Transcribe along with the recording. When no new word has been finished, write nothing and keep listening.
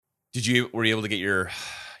Were you able to get your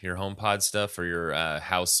HomePod stuff or your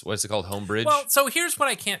house? What's it called? Homebridge? Well, so here's what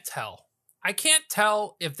I can't tell. I can't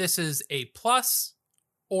tell if this is a plus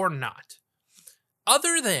or not,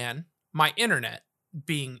 other than my internet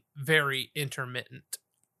being very intermittent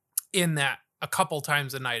in that a couple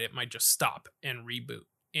times a night it might just stop and reboot.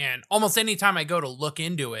 And almost any time I go to look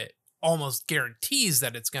into it, almost guarantees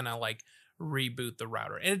that it's going to like reboot the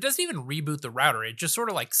router. And it doesn't even reboot the router. It just sort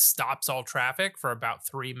of like stops all traffic for about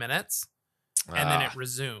 3 minutes and then it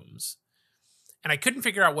resumes. And I couldn't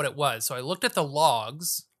figure out what it was. So I looked at the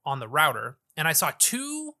logs on the router and I saw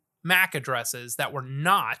 2 MAC addresses that were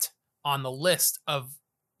not on the list of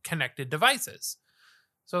connected devices.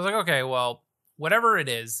 So I was like, okay, well, whatever it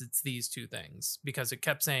is, it's these 2 things, because it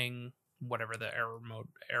kept saying whatever the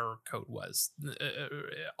error code was,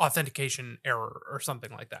 authentication error or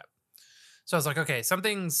something like that. So I was like, okay,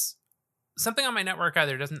 something on my network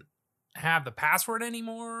either doesn't have the password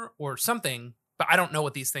anymore or something, but I don't know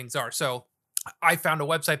what these things are. So I found a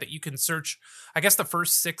website that you can search. I guess the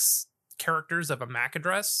first 6 characters of a MAC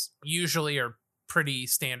address usually are pretty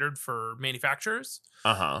standard for manufacturers.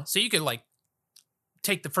 So you could like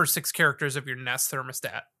take the first 6 characters of your Nest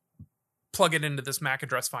thermostat, plug it into this MAC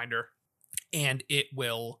address finder, and it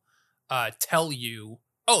will tell you,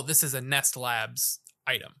 oh, this is a Nest Labs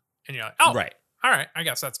item. And you're like, oh, right. All right, I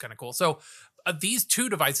guess that's kind of cool. So these 2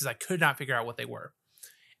 devices, I could not figure out what they were.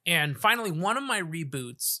 And finally, one of my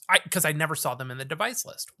reboots, because I never saw them in the device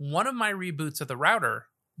list, one of my reboots of the router,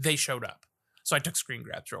 they showed up. So I took screen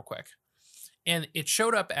grabs real quick. And it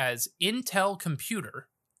showed up as Intel computer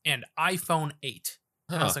and iPhone 8.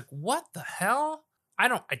 And I was like, what the hell? I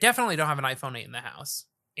definitely don't have an iPhone 8 in the house.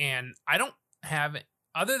 And I don't have,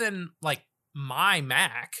 other than like my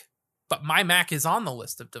Mac, but my Mac is on the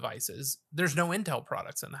list of devices. There's no Intel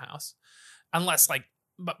products in the house. Unless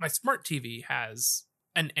but my smart TV has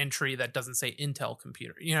an entry that doesn't say Intel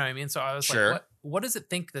computer. You know what I mean? So I was like, what does it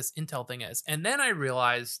think this Intel thing is? And then I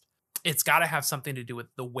realized it's got to have something to do with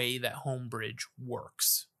the way that Homebridge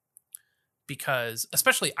works. Because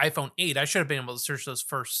especially iPhone 8, I should have been able to search those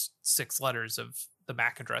first 6 letters of the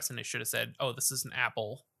MAC address and it should have said, oh, this is an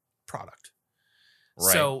Apple product.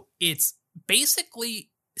 Right. So it's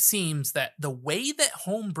basically seems that the way that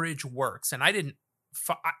Homebridge works, and I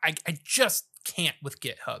just can't with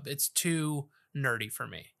GitHub. It's too nerdy for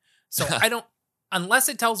me. So I don't, unless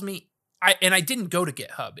it tells me, I didn't go to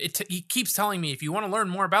GitHub. He keeps telling me, if you want to learn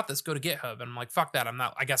more about this, go to GitHub. And I'm like, fuck that.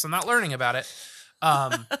 I guess I'm not learning about it.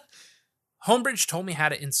 Homebridge told me how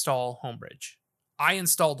to install Homebridge. I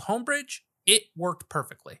installed Homebridge. It worked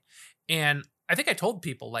perfectly. And I think I told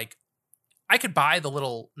people, like, I could buy the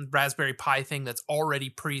little Raspberry Pi thing that's already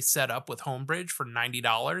pre-set up with Homebridge for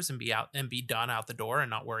 $90 and be done out the door and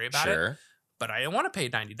not worry about it. But I didn't want to pay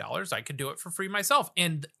 $90. I could do it for free myself.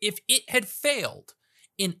 And if it had failed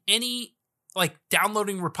in any like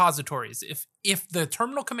downloading repositories, if the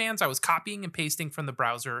terminal commands I was copying and pasting from the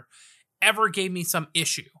browser ever gave me some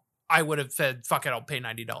issue, I would have said, fuck it, I'll pay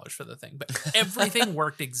 $90 for the thing. But everything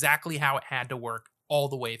worked exactly how it had to work all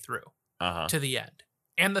the way through to the end.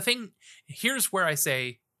 And the thing, here's where I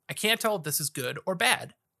say, I can't tell if this is good or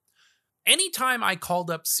bad. Anytime I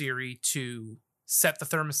called up Siri to set the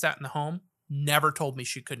thermostat in the home, never told me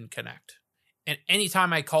she couldn't connect. And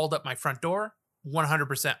anytime I called up my front door,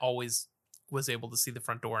 100% always was able to see the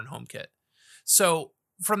front door and HomeKit. So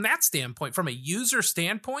from that standpoint, from a user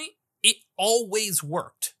standpoint, it always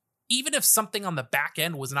worked. Even if something on the back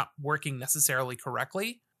end was not working necessarily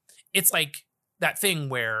correctly, it's like that thing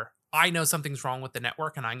where I know something's wrong with the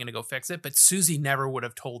network and I'm going to go fix it. But Susie never would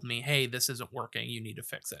have told me, hey, this isn't working. You need to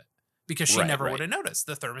fix it. Because she never would have noticed.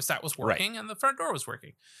 The thermostat was working and the front door was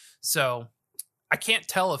working. So I can't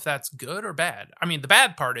tell if that's good or bad. I mean, the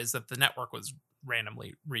bad part is that the network was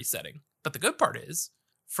randomly resetting. But the good part is,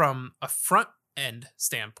 from a front end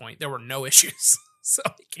standpoint, there were no issues. So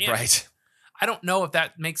I can't. I don't know if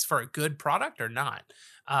that makes for a good product or not.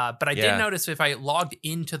 But I did notice if I logged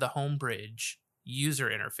into the Homebridge user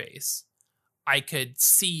interface, I could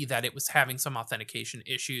see that it was having some authentication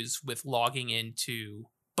issues with logging into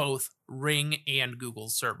both Ring and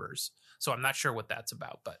Google's servers. So I'm not sure what that's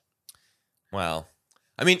about, but. Well,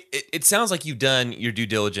 I mean, it sounds like you've done your due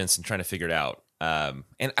diligence in trying to figure it out.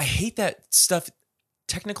 And I hate that stuff.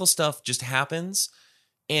 Technical stuff just happens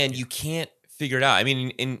and you can't figure it out. I mean,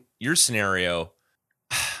 in your scenario,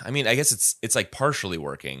 I mean, I guess it's like partially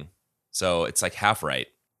working. So it's like half right.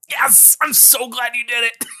 Yes, I'm so glad you did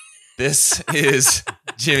it. This is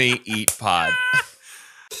Jimmy Eat Pod.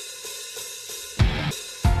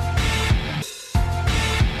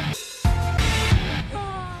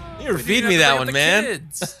 never We feed didn't me have to that bring one, up the man.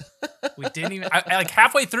 kids. We didn't even. I, like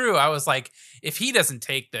halfway through, I was like, if he doesn't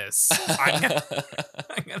take this, I'm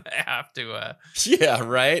gonna have to. Yeah,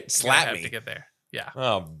 right. I'm Slap gonna me. have to get there. Yeah.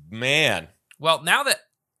 Oh man. Well, now that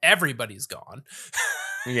everybody's gone,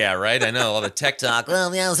 Yeah, right. I know all the tech talk.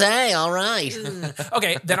 Well, yes, hey, all right.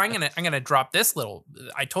 okay, then I'm gonna drop this little.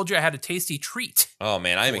 I told you I had a tasty treat, Oh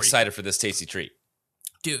man, I am For you. excited for this tasty treat.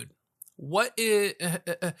 dude. What is?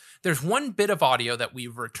 There's one bit of audio that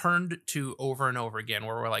we've returned to over and over again,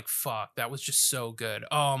 where we're like, "Fuck, that was just so good!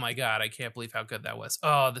 Oh my god, I can't believe how good that was!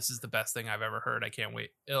 Oh, this is the best thing I've ever heard! I can't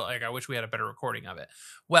wait! Like, I wish we had a better recording of it."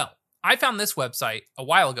 Well, I found this website a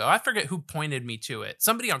while ago. I forget who pointed me to it.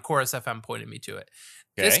 Somebody on Chorus FM pointed me to it.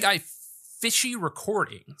 This Okay. guy, Fishy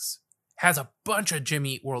Recordings, has a bunch of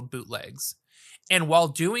Jimmy Eat World bootlegs. And while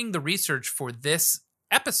doing the research for this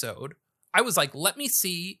episode, I was like, let me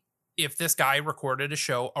see if this guy recorded a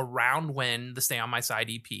show around when the Stay on My Side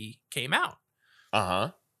EP came out.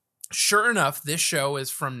 Uh-huh. Sure enough, this show is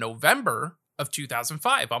from November of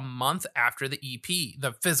 2005, a month after the EP,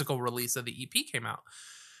 the physical release of the EP came out.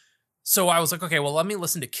 So I was like, okay, well, let me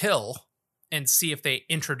listen to Kill and see if they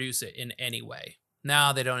introduce it in any way.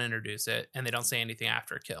 No, they don't introduce it, and they don't say anything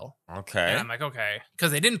after Kill. Okay. And I'm like, okay,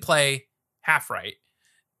 because they didn't play Half Right.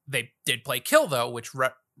 They did play Kill, though, which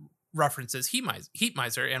references Heat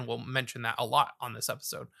Miser, and we'll mention that a lot on this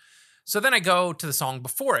episode. So then I go to the song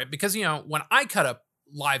before it, because, you know, when I cut up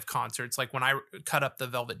live concerts, like when I cut up the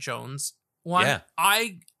Velvet Jones one, Yeah.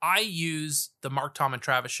 I use the Mark, Tom, and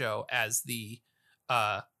Travis show as the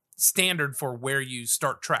standard for where you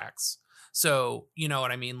start tracks. So, you know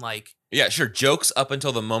what I mean? Like, Yeah, sure. Jokes up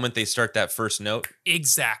until the moment they start that first note.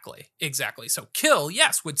 exactly. So Kill,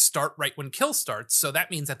 yes, would start right when Kill starts. So that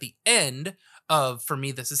means at the end of For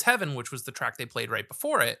Me, This Is Heaven, which was the track they played right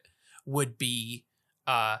before it, would be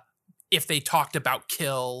if they talked about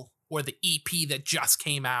Kill or the EP that just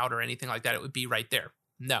came out or anything like that, it would be right there.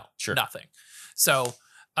 No, Sure. nothing. So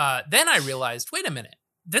then I realized, wait a minute,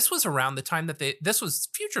 this was around the time that this was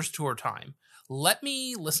Future's tour time. Let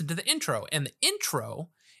me listen to the intro. And the intro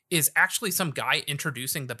is actually some guy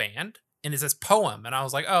introducing the band, and it's this poem. And I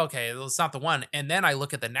was like, oh, okay, it's not the one. And then I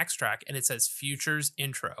look at the next track and it says Future's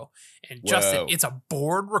intro. And Justin, Whoa. it's a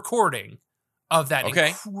board recording of that Okay.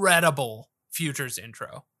 incredible Future's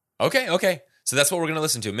intro. Okay. So that's what we're going to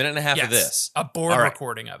listen to. A minute and a half Yes, of this. a board All right.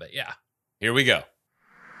 recording of it. Yeah. Here we go.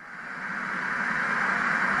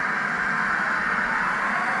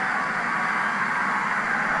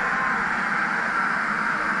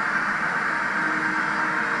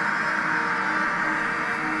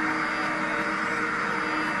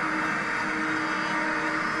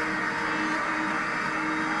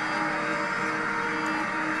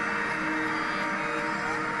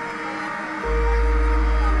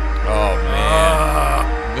 Oh,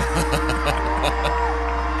 man.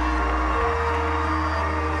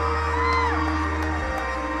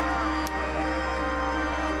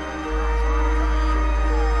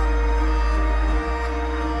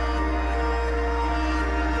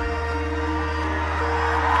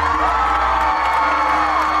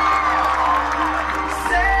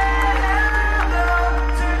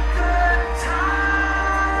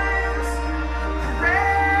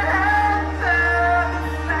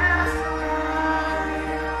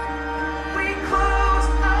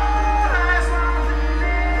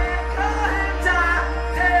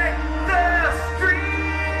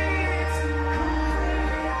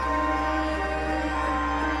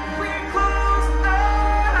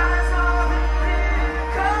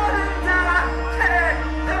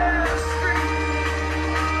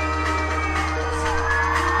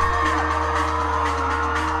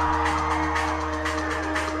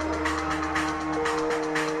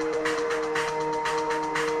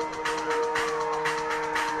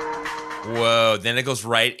 Whoa. Then it goes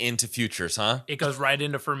right into Futures, huh? It goes right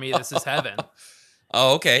into For Me, This Is Heaven.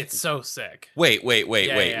 Oh, okay. It's so sick. Wait.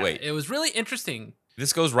 Yeah. It was really interesting.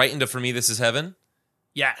 This goes right into For Me, This Is Heaven?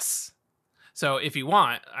 Yes. So if you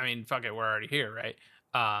want, I mean, fuck it, we're already here, right?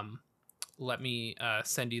 Let me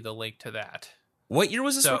send you the link to that. What year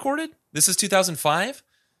was this So- recorded? This is 2005?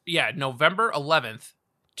 Yeah, November 11th,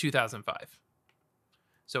 2005.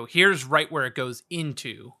 So here's right where it goes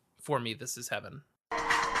into For Me, This Is Heaven.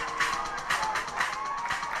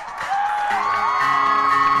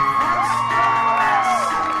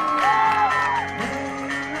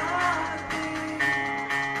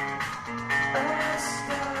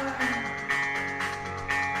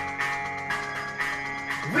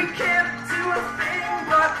 We can't do a thing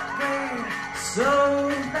but wait, so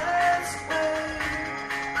let's wait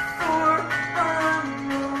for a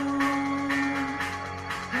moon.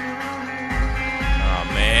 Oh,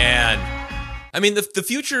 man. mean, the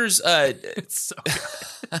Future's It's so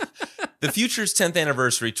good. the Future's 10th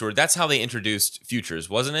anniversary tour. That's how they introduced Futures,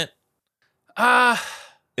 wasn't it?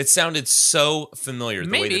 It sounded so familiar.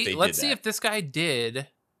 The way that Maybe. they Let's did see that. if this guy did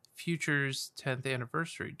Future's 10th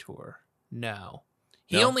anniversary tour. No.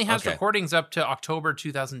 He No? only has Okay. recordings up to October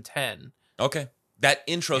 2010. Okay, that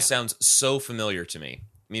intro Yeah. sounds so familiar to me.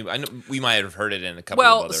 I mean, I know we might have heard it in a couple of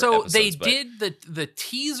Well, other so episodes, they but- did the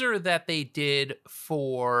teaser that they did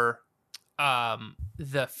for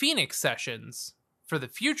the Phoenix sessions, for the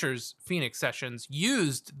Futures Phoenix sessions,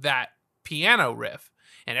 used that piano riff.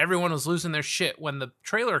 And everyone was losing their shit when the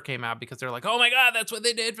trailer came out because they're like, "Oh my god, that's what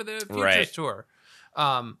they did for the Futures Right. tour."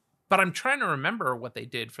 But I'm trying to remember what they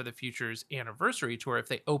did for the Futures anniversary tour. If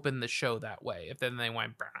they opened the show that way, if then they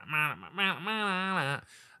went, but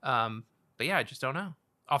yeah, I just don't know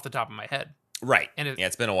off the top of my head. Right. And it- Yeah,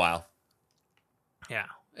 it's been a while. Yeah,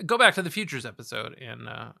 go back to the Futures episode and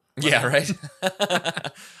Yeah, right.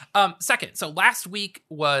 second, so last week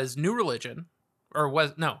was New Religion,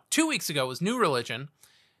 2 weeks ago was New Religion,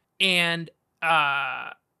 and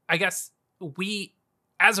I guess we,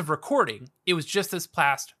 as of recording, it was just this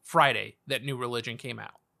past Friday that New Religion came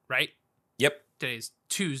out, right? Yep. Today's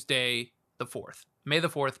Tuesday the 4th. May the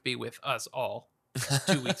 4th be with us all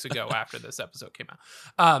 2 weeks ago after this episode came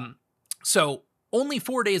out. So only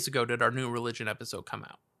 4 days ago did our New Religion episode come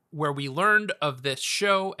out, where we learned of this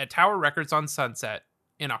show at Tower Records on Sunset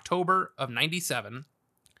in October of 97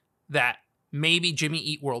 that maybe Jimmy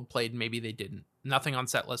Eat World played, maybe they didn't. Nothing on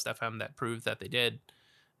Setlist FM that proved that they did,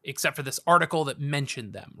 except for this article that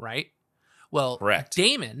mentioned them, right? Well, Correct.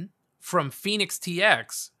 Damon from Phoenix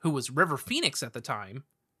TX, who was River Phoenix at the time,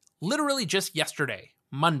 literally just yesterday,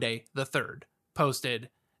 Monday the 3rd, posted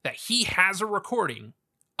that he has a recording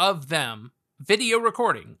of them, video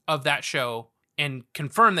recording of that show, and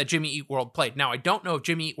confirmed that Jimmy Eat World played. Now, I don't know if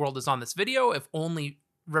Jimmy Eat World is on this video, if only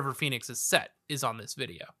River Phoenix's set is on this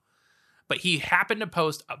video. But he happened to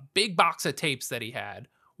post a big box of tapes that he had,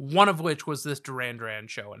 one of which was this Duran Duran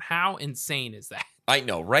show. And how insane is that? I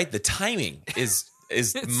know, right? The timing is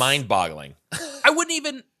It's- mind-boggling. I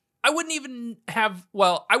wouldn't even have,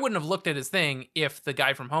 well, I wouldn't have looked at his thing if the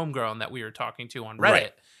guy from Homegrown that we were talking to on Reddit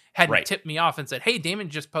Right. hadn't Right. tipped me off and said, "Hey, Damon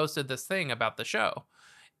just posted this thing about the show.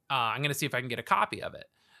 I'm going to see if I can get a copy of it."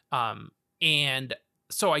 And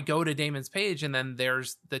so I go to Damon's page, and then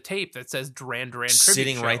there's the tape that says Duran Duran tribute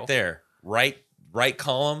Sitting show. right there. Right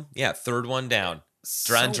column. Yeah, third one down.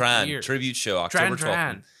 Duran So Duran weird. tribute show, Duran October 12th,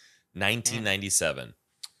 Duran. 1997.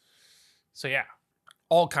 So yeah,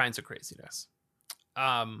 all kinds of craziness.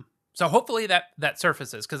 So hopefully that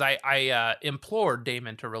surfaces, because I implored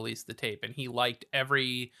Damon to release the tape, and he liked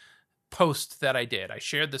every post that I did. I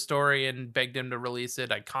shared the story and begged him to release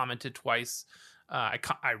it. I commented twice. I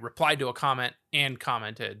replied to a comment and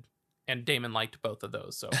commented, and Damon liked both of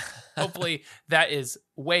those. So hopefully that is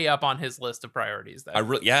way up on his list of priorities.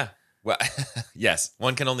 Yeah. Well, yes,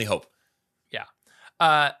 one can only hope.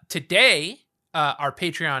 Today, our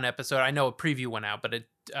Patreon episode, I know a preview went out, but it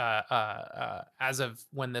as of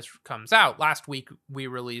when this comes out, last week we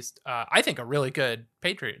released, I think, a really good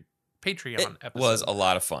Patreon It episode. was a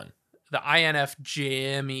lot of fun. The INF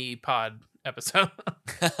Jimmy Pod episode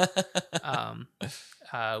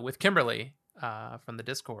with Kimberly from the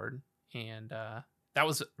Discord, and that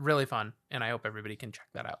was really fun, and I hope everybody can check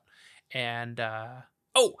that out. And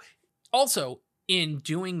also, in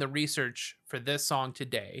doing the research for this song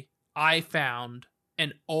today, I found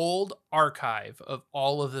an old archive of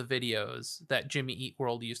all of the videos that Jimmy Eat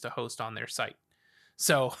World used to host on their site.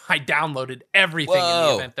 So I downloaded everything in the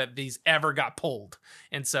Whoa. event that these ever got pulled.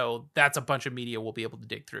 And so that's a bunch of media we'll be able to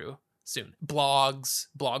dig through soon. Blogs,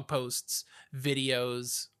 blog posts,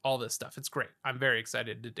 videos, all this stuff. It's great. I'm very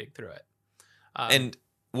excited to dig through it. And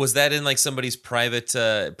was that in like somebody's private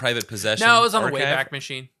possession? No, it was on the archive? Wayback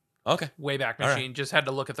Machine. Okay, Wayback All right. Machine. Just had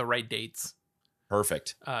to look at the right dates.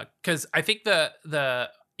 perfect. Because I think the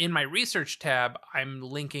in my research tab, I'm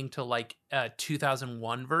linking to like a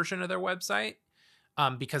 2001 version of their website,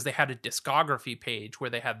 because they had a discography page where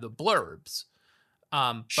they had the blurbs.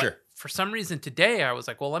 Sure. But for some reason today, I was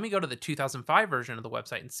like, well, let me go to the 2005 version of the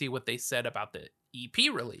website and see what they said about the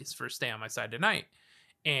EP release for Stay on My Side Tonight.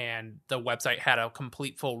 And the website had a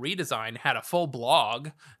complete full redesign, had a full blog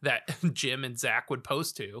that Jim and Zach would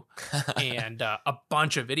post to, and a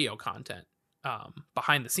bunch of video content,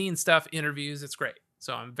 behind the scenes stuff, interviews. It's great.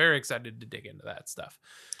 So I'm very excited to dig into that stuff.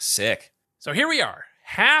 Sick. So here we are.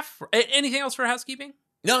 Anything else for housekeeping?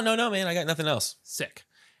 No, man. I got nothing else. Sick.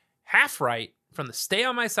 Half Right from the Stay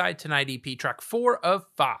on My Side Tonight EP, track 4 of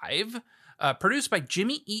 5, produced by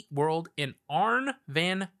Jimmy Eat World and Arn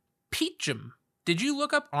Van Peetjem. Did you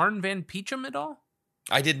look up Arn Van Peachum at all?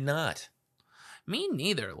 I did not. Me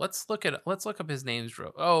neither. Let's look up his names.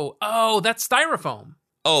 Oh, that's Styrofoam.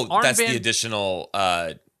 Oh, Arn that's Van- the additional.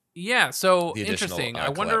 Yeah, so The additional, interesting. I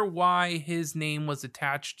wonder why his name was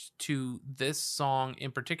attached to this song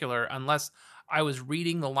in particular, unless I was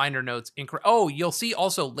reading the liner notes incorrect. Oh, you'll see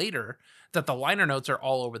also later that the liner notes are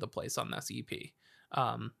all over the place on this EP.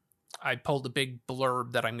 I pulled a big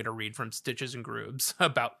blurb that I'm going to read from Stitches and Grooves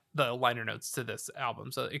about the liner notes to this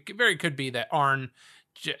album. So it very could be that Arn,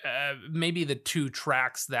 maybe the two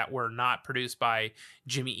tracks that were not produced by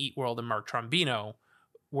Jimmy Eat World and Mark Trombino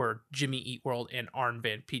were Jimmy Eat World and Arn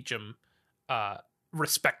Van Peachum,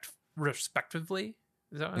 respectively.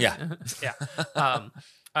 Is that what Yeah.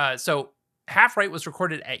 So Half Right was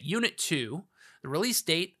recorded at Unit 2, the release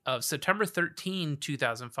date of September 13,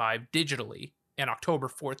 2005, digitally, and October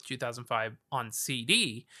 4th, 2005 on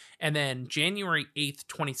CD. And then January 8th,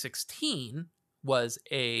 2016 was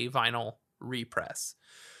a vinyl repress.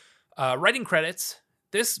 Writing credits,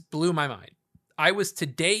 this blew my mind. I was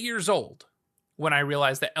today years old when I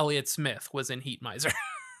realized that Elliott Smith was in Heat Miser.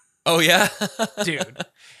 Oh, yeah? Dude.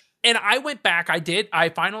 And I went back. I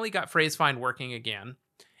finally got Phrase Find working again.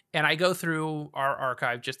 And I go through our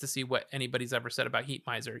archive just to see what anybody's ever said about Heat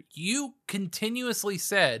Miser. You continuously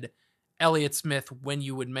said Elliott Smith when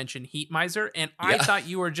you would mention Heat Miser. And I thought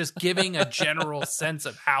you were just giving a general sense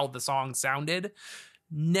of how the song sounded.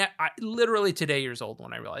 Literally today years old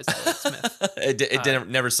when I realized Elliott Smith. It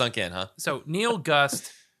never sunk in, huh? So Neil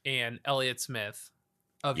Gust and Elliott Smith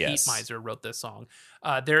of Yes. Heat Miser wrote this song.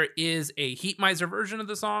 There is a Heat Miser version of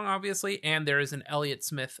the song, obviously, and there is an Elliott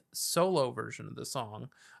Smith solo version of the song.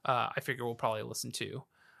 I figure we'll probably listen to.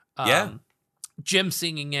 Jim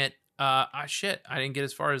singing it. I didn't get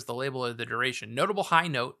as far as the label or the duration. Notable high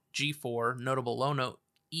note, G4. Notable low note,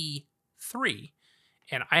 E3.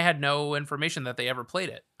 And I had no information that they ever played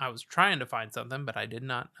it. I was trying to find something, but I did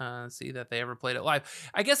not see that they ever played it live.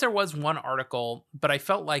 I guess there was one article, but I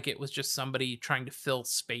felt like it was just somebody trying to fill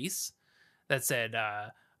space that said,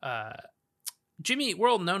 Jimmy Eat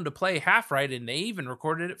World known to play Half Right, and they even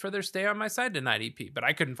recorded it for their Stay On My Side Tonight EP, but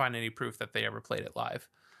I couldn't find any proof that they ever played it live.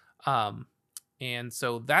 And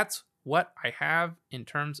so that's what I have in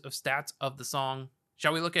terms of stats of the song.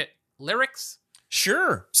 Shall we look at lyrics?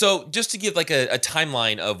 Sure. So just to give like a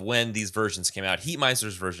timeline of when these versions came out, Heat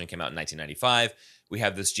Miser's version came out in 1995. We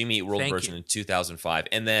have this Jimmy Eat World version in 2005.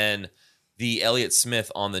 And then the Elliott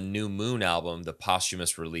Smith on the New Moon album, the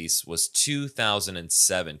posthumous release, was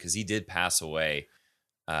 2007 because he did pass away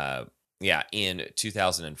in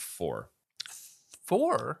 2004.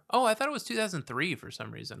 Oh, I thought it was 2003 for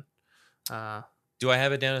some reason. Do I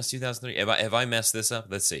have it down as 2003? Have I messed this up?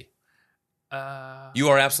 Let's see. You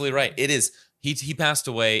are absolutely right. It is. He passed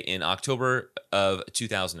away in October of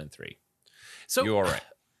 2003. So you are right.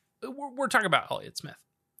 We're talking about Elliott Smith.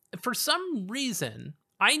 For some reason,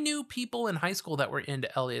 I knew people in high school that were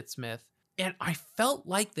into Elliott Smith, and I felt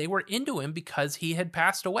like they were into him because he had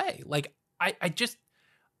passed away. Like I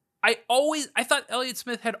thought Elliott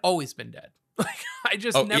Smith had always been dead. Like I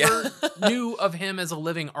just never knew of him as a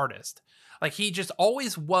living artist. Like he just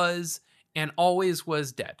always was and always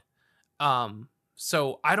was dead.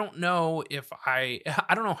 So I don't know I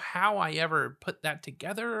don't know how I ever put that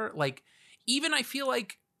together. Like, even I feel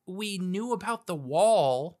like we knew about The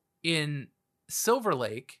Wall in Silver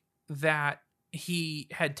Lake, that he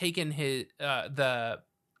had taken his, the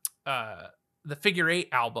Figure 8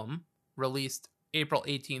 album released April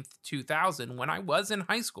 18th, 2000, when I was in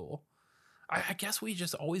high school. I guess we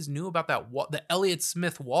just always knew about that the Elliott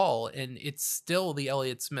Smith Wall, and it's still the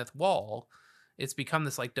Elliott Smith Wall. It's become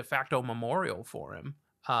this like de facto memorial for him.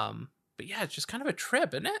 But yeah, it's just kind of a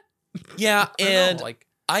trip, isn't it? Yeah, and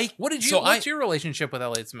what's your relationship with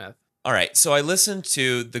Elliott Smith? All right, so I listened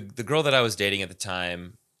to the girl that I was dating at the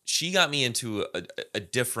time. She got me into a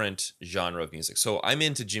different genre of music. So I'm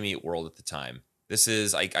into Jimmy Eat World at the time. This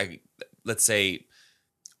is let's say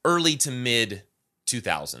early to mid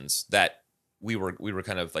 2000s that we were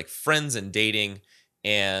kind of like friends and dating.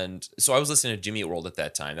 And so I was listening to Jimmy Eat World at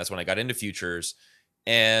that time. That's when I got into Futures.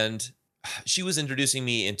 And she was introducing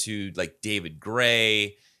me into like David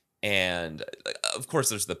Gray. And of course,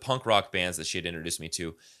 there's the punk rock bands that she had introduced me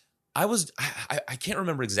to. I can't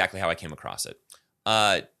remember exactly how I came across it.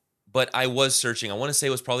 But I was searching. I want to say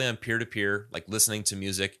it was probably on peer-to-peer, like listening to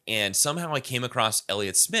music. And somehow I came across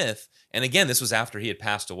Elliott Smith. And again, this was after he had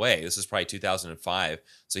passed away. This is probably 2005.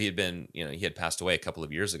 So he had passed away a couple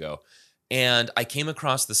of years ago. And I came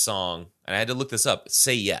across the song, and I had to look this up,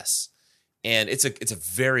 Say Yes. And it's a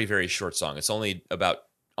very, very short song. It's only about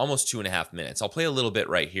almost 2.5 minutes. I'll play a little bit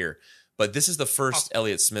right here. But this is the first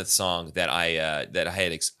Elliott Smith song that I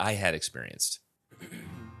had experienced.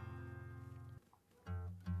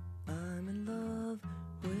 I'm in love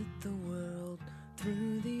with the world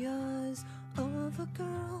through the eyes of a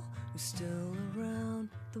girl who's still around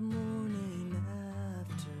the morning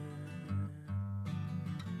after.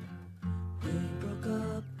 We broke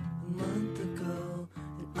up a month ago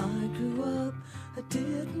and I grew up. I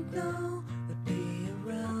didn't know I'd be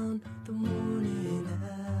around the morning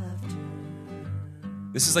after.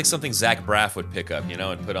 This is like something Zach Braff would pick up,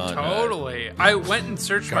 and put on. Totally. I went and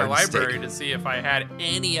searched my Garden library State. to see if I had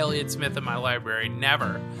any Elliott Smith in my library.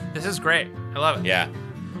 Never. This is great. I love it. Yeah.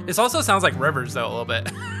 This also sounds like Rivers, though, a little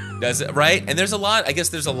bit. Does it, right? And there's a lot. I guess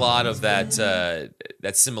there's a lot of that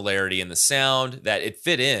that similarity in the sound that it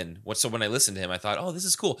fit in. So when I listened to him, I thought, oh, this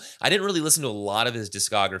is cool. I didn't really listen to a lot of his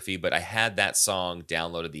discography, but I had that song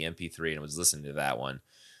downloaded the MP3 and was listening to that one,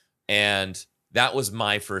 and that was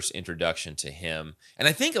my first introduction to him. And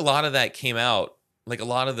I think a lot of that came out, like a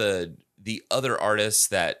lot of the other artists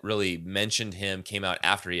that really mentioned him came out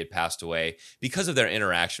after he had passed away because of their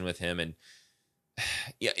interaction with him. And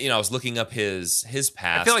yeah, I was looking up his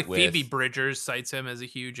past. I feel like with, Phoebe Bridgers cites him as a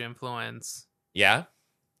huge influence. Yeah.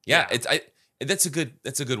 That's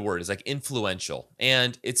a good word. It's like influential,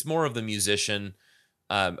 and it's more of the musician.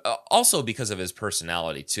 Also because of his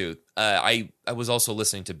personality too. I was also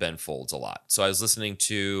listening to Ben Folds a lot. So I was listening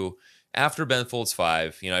to after Ben Folds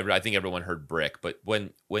 5. I think everyone heard Brick, but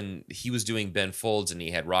when he was doing Ben Folds and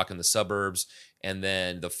he had Rock in the Suburbs, and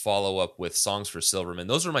then the follow up with Songs for Silverman.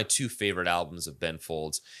 Those are my two favorite albums of Ben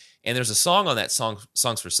Folds. And there's a song on that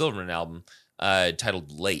Songs for Silverman album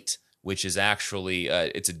titled "Late," which is actually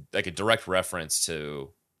it's like a direct reference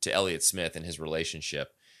to Elliott Smith and his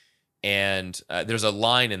relationship. And there's a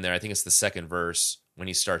line in there, I think it's the second verse, when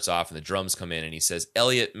he starts off and the drums come in and he says,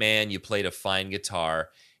 "Elliott, man, you played a fine guitar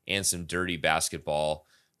and some dirty basketball.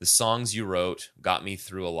 The songs you wrote got me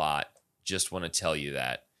through a lot. Just want to tell you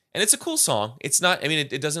that." And it's a cool song. It's not,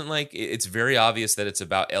 it doesn't it's very obvious that it's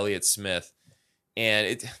about Elliott Smith.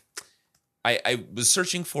 And I was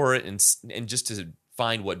searching for it and just to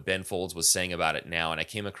find what Ben Folds was saying about it now. And I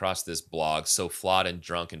came across this blog, So Flawed and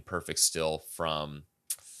Drunk and Perfect Still, from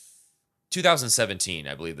 2017,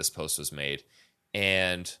 I believe this post was made.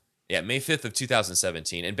 And yeah, May 5th of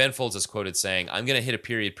 2017. And Ben Folds is quoted saying, "I'm going to hit a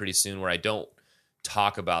period pretty soon where I don't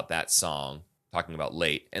talk about that song," talking about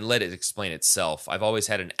Late, "and let it explain itself. I've always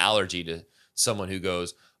had an allergy to someone who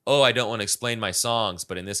goes, oh, I don't want to explain my songs,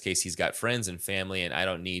 but in this case, he's got friends and family, and I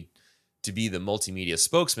don't need to be the multimedia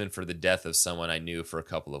spokesman for the death of someone I knew for a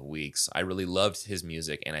couple of weeks. I really loved his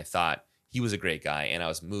music, and I thought he was a great guy, and I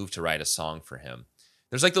was moved to write a song for him."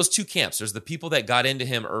 There's like those two camps. There's the people that got into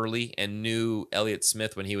him early and knew Elliott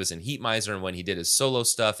Smith when he was in Heatmiser and when he did his solo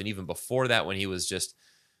stuff, and even before that when he was just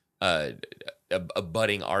a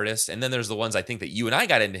budding artist. And then there's the ones I think that you and I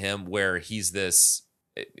got into him where he's this,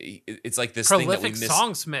 it's like this prolific thing that we miss.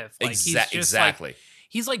 songsmith. Like he's just exactly. Like,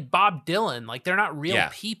 he's like Bob Dylan. Like they're not real Yeah.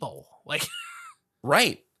 people. Like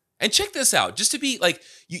Right. And check this out, just to be like,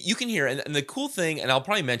 you can hear, and the cool thing, and I'll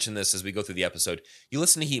probably mention this as we go through the episode, you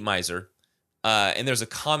listen to Heatmiser, and there's a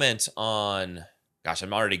comment on, gosh,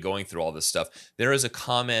 I'm already going through all this stuff. There is a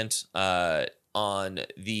comment on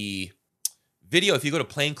the video. If you go to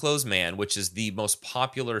Plainclothes Man, which is the most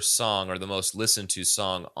popular song or the most listened to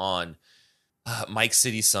song on Mike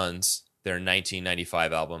City Sons, their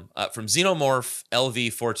 1995 album, from Xenomorph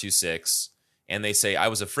LV426, and they say, "I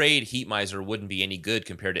was afraid Heatmiser wouldn't be any good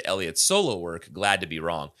compared to Elliott's solo work. Glad to be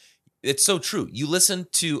wrong." It's so true. You listen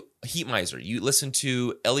to Heatmiser, you listen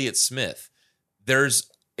to Elliott Smith.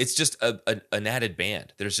 It's just an added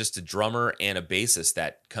band. There's just a drummer and a bassist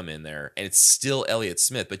that come in there, and it's still Elliott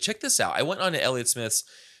Smith. But check this out. I went on to Elliott Smith's,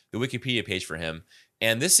 the Wikipedia page for him,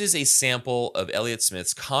 and this is a sample of Elliott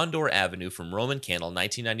Smith's Condor Avenue from Roman Candle,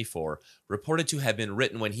 1994, reported to have been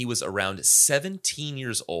written when he was around 17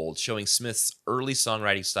 years old, showing Smith's early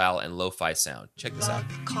songwriting style and lo-fi sound. Check this out.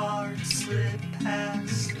 Like cards slip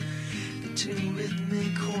past the two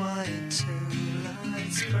rhythmic quiet two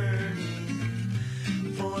lights burning.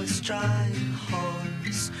 Voice driving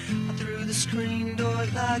horse through the screen door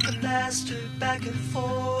like a bastard back and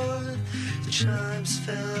forth. The chimes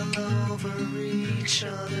fell over each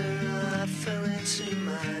other. I fell into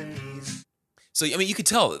my knees. So, you could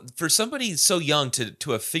tell, for somebody so young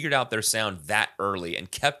to have figured out their sound that early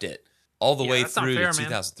and kept it all the way that's not through fair, to man.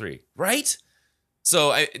 2003, right?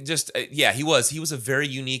 So he was a very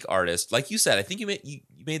unique artist. Like you said, I think you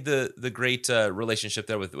made the great relationship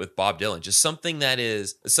there with Bob Dylan. Just something that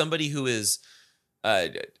is somebody who is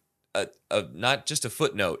not just a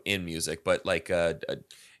footnote in music, but like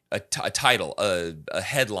a title, a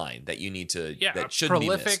headline that you need to that shouldn't be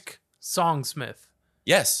missed. Prolific songsmith.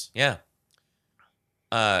 Yes, yeah.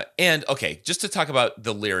 And okay, just to talk about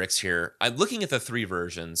the lyrics here, I'm looking at the 3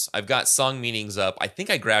 versions. I've got song meanings up. I think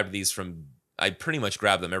I grabbed these from. I pretty much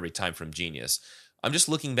grab them every time from Genius. I'm just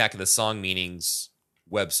looking back at the song meanings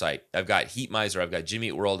website. I've got Heat Miser, I've got Jimmy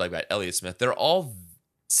Eat World, I've got Elliott Smith. They're all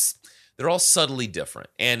subtly different.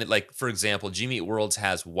 And like, for example, Jimmy Eat World's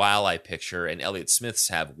has While I Picture and Elliott Smith's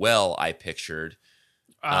have Well I Pictured.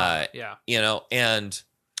 Yeah. You know, and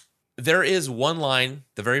there is one line,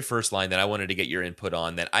 the very first line that I wanted to get your input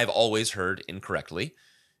on that I've always heard incorrectly.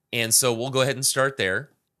 And so we'll go ahead and start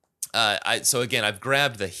there. So again, I've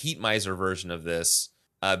grabbed the Heat Miser version of this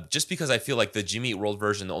just because I feel like the Jimmy Eat World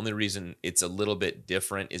version, the only reason it's a little bit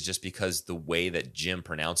different is just because the way that Jim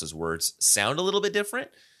pronounces words sound a little bit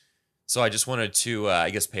different. So I just wanted to,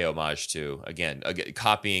 I guess, pay homage to, again,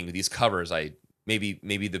 copying these covers. Maybe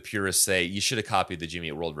the purists say you should have copied the Jimmy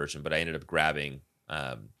Eat World version, but I ended up grabbing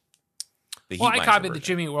the Heat Miser I copied version. the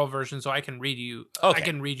Jimmy Eat World version, so I can read you. Okay. I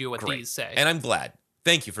can read you what Great. these say. And I'm glad.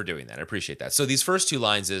 Thank you for doing that. I appreciate that. So these first 2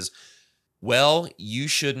 lines is, well, you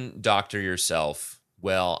shouldn't doctor yourself.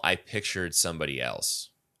 Well, I pictured somebody else.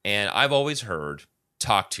 And I've always heard,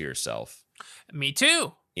 talk to yourself. Me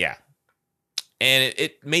too. Yeah. And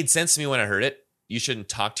it made sense to me when I heard it. You shouldn't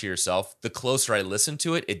talk to yourself. The closer I listen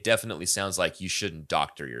to it, it definitely sounds like you shouldn't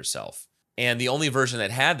doctor yourself. And the only version that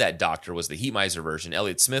had that doctor was the Heat Miser version.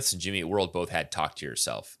 Elliott Smith's and Jimmy Eat World both had talk to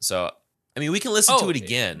yourself. So, I mean, we can listen to it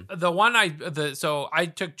again. So I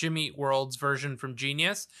took Jimmy Eat World's version from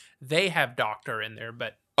Genius. They have doctor in there,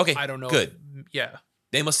 but Okay, I don't know. good. Yeah.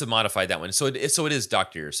 They must have modified that one. So it is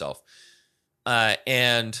doctor yourself.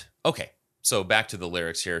 And okay, so back to the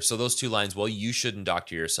lyrics here. So those 2 lines, well, you shouldn't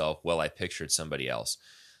doctor yourself. Well, I pictured somebody else.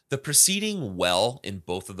 The preceding well in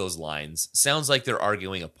both of those lines sounds like they're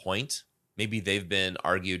arguing a point. Maybe they've been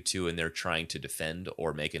argued to and they're trying to defend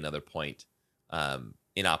or make another point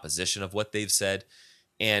in opposition of what they've said.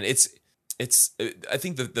 And it's I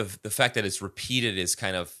think the fact that it's repeated is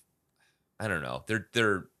kind of, I don't know.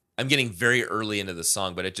 I'm getting very early into the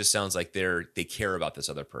song, but it just sounds like they care about this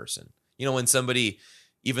other person. You know, when somebody,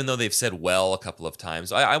 even though they've said well a couple of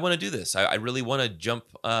times, I want to do this. I really want to jump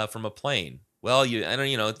from a plane. Well, you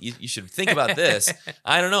should think about this.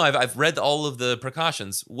 I don't know. I've read all of the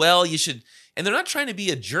precautions. Well, you should, and they're not trying to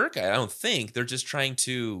be a jerk. I don't think they're just trying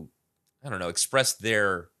to, I don't know, express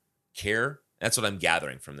their care. That's what I'm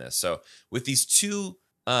gathering from this. So with these 2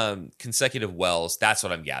 consecutive wells, that's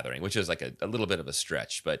what I'm gathering, which is like a little bit of a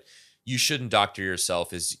stretch, but you shouldn't doctor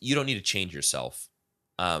yourself is you don't need to change yourself.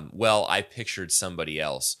 Well, I pictured somebody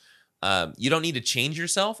else. You don't need to change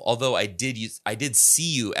yourself, although I did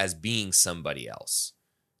see you as being somebody else.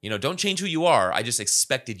 You know, don't change who you are. I just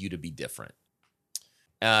expected you to be different.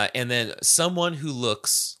 And then someone who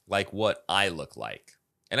looks like what I look like.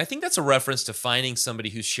 And I think that's a reference to finding somebody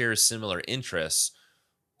who shares similar interests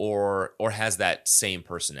or has that same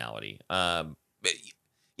personality. You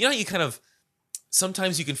know, you kind of,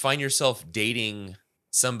 sometimes you can find yourself dating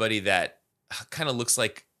somebody that kind of looks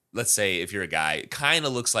like, let's say if you're a guy, kind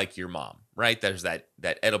of looks like your mom, right? There's that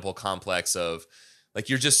Oedipal complex of like,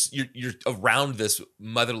 you're around this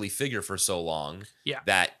motherly figure for so long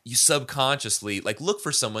that you subconsciously like look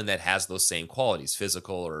for someone that has those same qualities,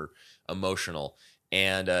 physical or emotional.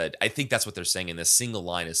 And I think that's what they're saying in this single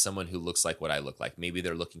line is someone who looks like what I look like. Maybe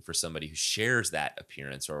they're looking for somebody who shares that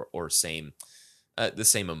appearance or the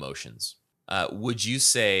same emotions. Would you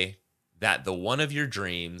say that the one of your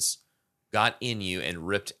dreams got in you and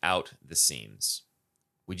ripped out the seams?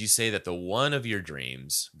 Would you say that the one of your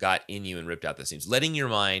dreams got in you and ripped out the seams? Letting your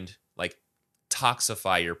mind like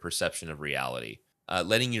toxify your perception of reality.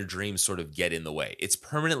 Letting your dreams sort of get in the way. It's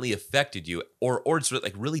permanently affected you or it's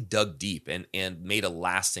like really dug deep and made a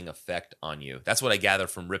lasting effect on you. That's what I gather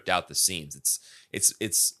from ripped out the seams.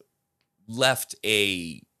 It's left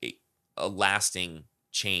a lasting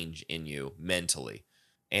change in you mentally.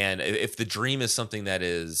 And if the dream is something that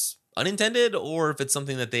is unintended or if it's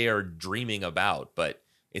something that they are dreaming about, but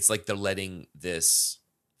it's like they're letting this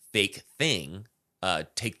fake thing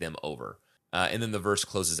take them over. And then the verse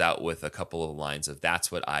closes out with a couple of lines of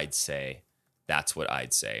 "That's what I'd say, that's what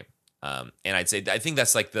I'd say." And I think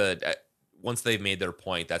that's like once they've made their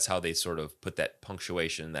point, that's how they sort of put that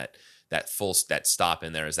punctuation, that stop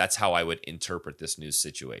in there. That's how I would interpret this news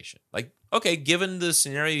situation. Like, okay, given the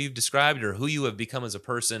scenario you've described or who you have become as a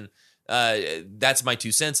person, that's my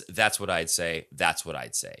 2 cents. That's what I'd say. That's what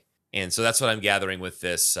I'd say. And so that's what I'm gathering with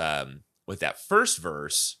this, with that first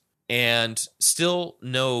verse. And still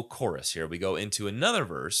no chorus here. We go into another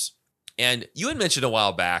verse. And you had mentioned a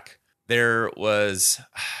while back there was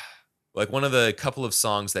like one of the couple of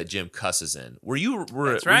songs that Jim cusses in. Were you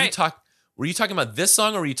right. were you talking about this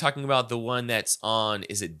song, or were you talking about the one that's on?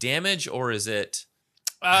 Is it Damage or is it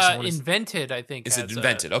Invented? I think is it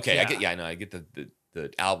Invented? Okay, I get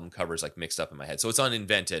the album covers like mixed up in my head. So it's on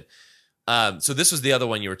Invented. So this was the other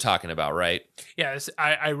one you were talking about, right? Yes,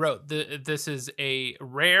 I wrote this is a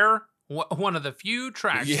rare one of the few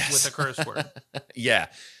tracks with a curse word. Yeah.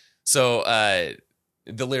 So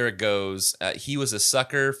the lyric goes, he was a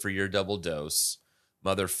sucker for your double dose.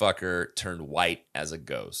 Motherfucker turned white as a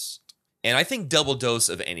ghost. And I think double dose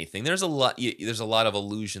of anything. There's a lot of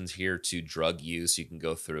allusions here to drug use you can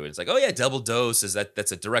go through. It's like, oh yeah, double dose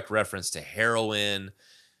that's a direct reference to heroin.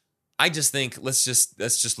 I just think let's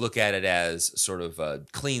just look at it as sort of a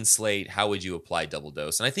clean slate. How would you apply double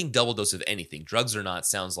dose? And I think double dose of anything, drugs or not,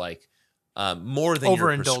 sounds like more than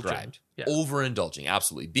you're prescribed. Yeah. Overindulging,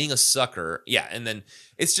 absolutely. Being a sucker, yeah. And then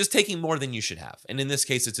it's just taking more than you should have. And in this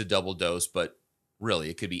case, it's a double dose, but really,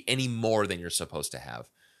 it could be any more than you're supposed to have.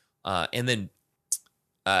 And then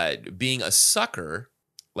being a sucker,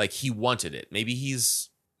 like he wanted it. Maybe he's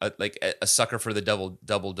a sucker for the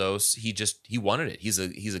double dose. He wanted it. He's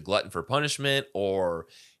a glutton for punishment, or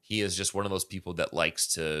he is just one of those people that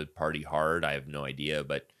likes to party hard. I have no idea,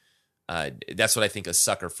 but that's what I think a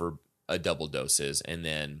sucker for a double dose is. And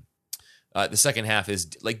then the second half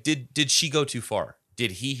is like, did she go too far?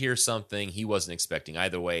 Did he hear something he wasn't expecting?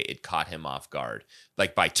 Either way, it caught him off guard,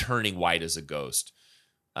 like by turning white as a ghost.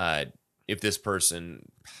 If this person,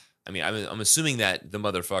 I mean, I'm assuming that the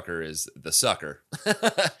motherfucker is the sucker.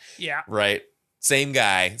 Yeah. Right. Same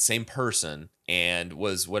guy, same person, and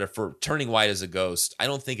was for turning white as a ghost. I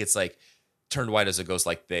don't think it's like turned white as a ghost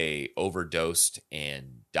like they overdosed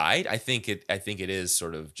and died. I think it is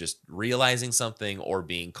sort of just realizing something or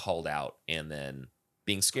being called out and then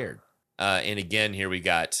being scared. And again, here we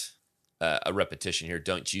got a repetition here.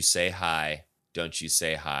 Don't you say hi. Don't you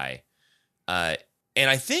say hi. And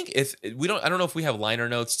I think I don't know if we have liner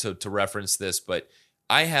notes to reference this, but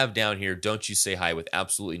I have down here, don't you say hi with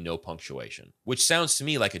absolutely no punctuation, which sounds to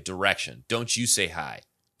me like a direction. Don't you say hi.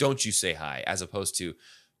 Don't you say hi, as opposed to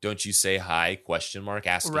don't you say hi, question mark,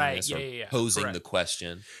 asking this or posing Correct. the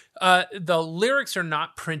question. The lyrics are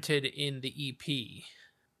not printed in the EP.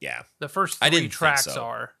 Yeah. The first I 3 didn't tracks think so.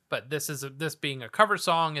 are, but this being a cover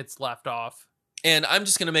song, it's left off. And I'm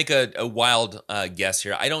just going to make a wild guess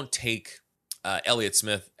here. I don't take Elliott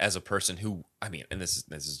Smith as a person who, I mean, and this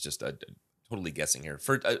is just a totally guessing here,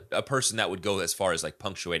 for a person that would go as far as like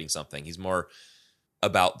punctuating something. He's more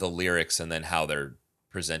about the lyrics and then how they're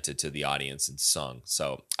presented to the audience and sung.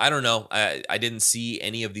 So I don't know. I didn't see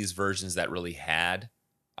any of these versions that really had.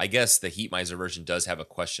 I guess the Heat Miser version does have a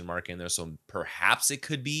question mark in there, so perhaps it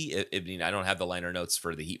could be. I mean, I don't have the liner notes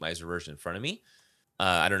for the Heat Miser version in front of me.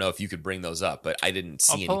 I don't know if you could bring those up, but I didn't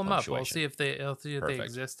see any I'll pull them up. punctuation. We'll see if they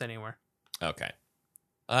exist anywhere. Okay.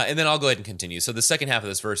 And then I'll go ahead and continue. So the second half of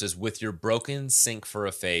this verse is, with your broken sink for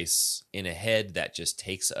a face in a head that just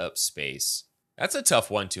takes up space. That's a tough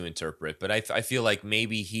one to interpret, but I feel like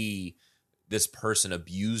maybe this person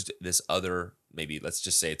abused this other, maybe let's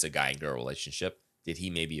just say it's a guy and girl relationship. Did he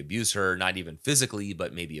maybe abuse her, not even physically,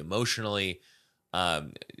 but maybe emotionally,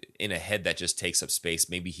 in a head that just takes up space?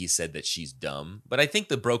 Maybe he said that she's dumb. But I think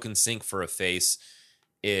the broken sink for a face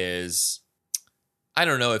is, I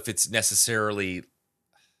don't know if it's necessarily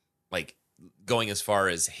like going as far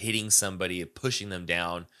as hitting somebody, pushing them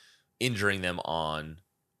down, injuring them on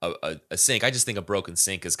a sink. I just think a broken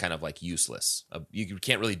sink is kind of like useless. You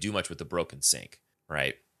can't really do much with the broken sink,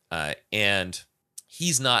 right? And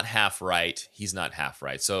he's not half right. He's not half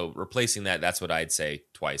right. So replacing that's what I'd say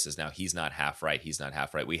twice is now he's not half right. He's not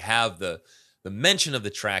half right. We have the mention of the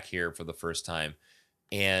track here for the first time.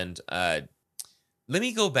 And let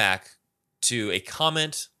me go back to a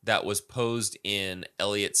comment that was posed in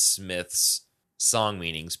Elliott Smith's song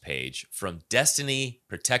meanings page from Destiny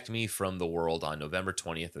Protect Me from the World on November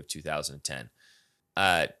 20th of 2010.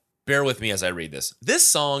 Bear with me as I read this. This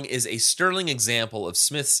song is a sterling example of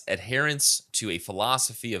Smith's adherence to a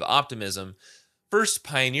philosophy of optimism, first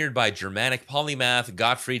pioneered by Germanic polymath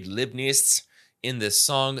Gottfried Leibniz. In this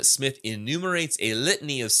song, Smith enumerates a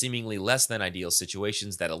litany of seemingly less than ideal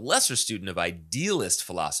situations that a lesser student of idealist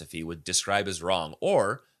philosophy would describe as wrong,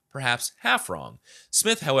 or perhaps half wrong.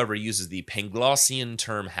 Smith, however, uses the Panglossian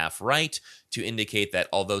term half right to indicate that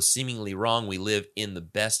although seemingly wrong, we live in the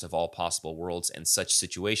best of all possible worlds, and such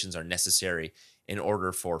situations are necessary in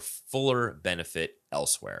order for fuller benefit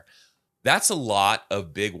elsewhere. That's a lot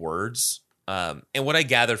of big words. And what I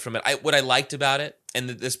gathered from it, what I liked about it, and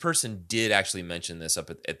this person did actually mention this up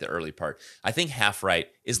at the early part, I think half right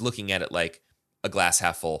is looking at it like a glass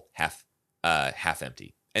half full, half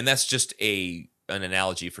empty. And that's just an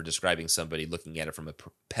analogy for describing somebody looking at it from a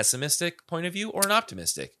pessimistic point of view or an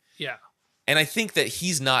optimistic. Yeah. And I think that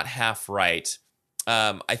he's not half right.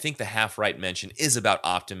 I think the half right mention is about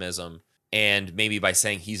optimism, and maybe by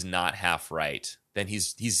saying he's not half right, then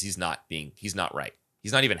he's not right.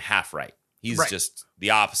 He's not even half right. He's Right. just the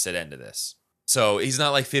opposite end of this. So he's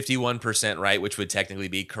not like 51% right, which would technically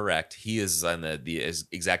be correct. He is on the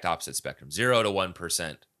exact opposite spectrum, 0 to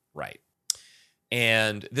 1% right.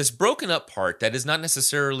 And this broken up part that is not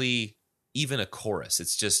necessarily even a chorus,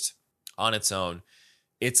 it's just on its own.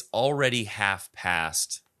 It's already half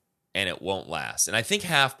past and it won't last. And I think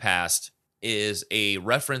half past is a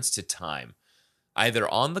reference to time, either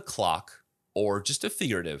on the clock or just a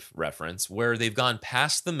figurative reference where they've gone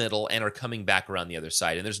past the middle and are coming back around the other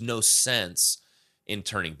side. And there's no sense in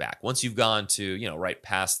turning back. Once you've gone to, right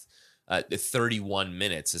past the 31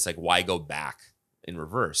 minutes, it's like, why go back in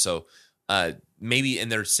reverse? So maybe,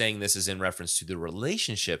 and they're saying this is in reference to the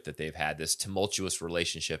relationship that they've had, this tumultuous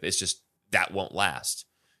relationship. It's just, that won't last.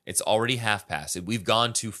 It's already half past. We've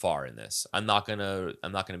gone too far in this. I'm not gonna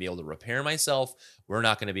be able to repair myself. We're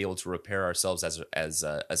not gonna be able to repair ourselves as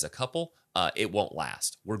a couple. It won't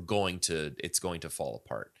last. It's going to fall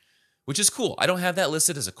apart, which is cool. I don't have that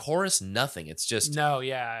listed as a chorus. Nothing. It's just No,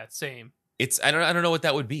 yeah, same. I don't know what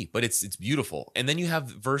that would be, but it's beautiful. And then you have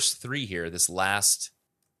verse 3 here. This last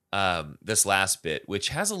bit, which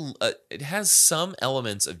has it has some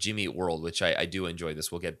elements of Jimmy Eat World, which I do enjoy. This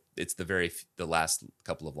it's the last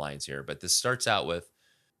couple of lines here, but this starts out with,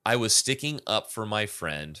 "I was sticking up for my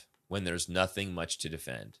friend when there's nothing much to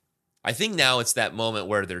defend." I think now it's that moment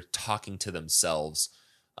where they're talking to themselves,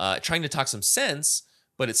 trying to talk some sense,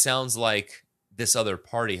 but it sounds like this other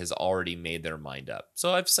party has already made their mind up.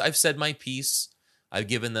 So I've said my piece. I've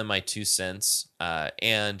given them my 2 cents,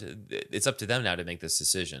 and it's up to them now to make this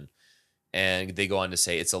decision. And they go on to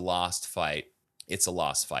say, it's a lost fight. It's a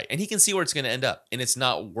lost fight. And he can see where it's going to end up, and it's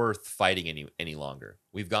not worth fighting any longer.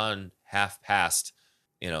 We've gone half past,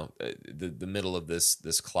 the middle of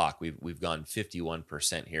this clock. We've gone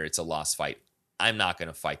 51% here. It's a lost fight. I'm not going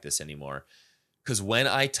to fight this anymore, because when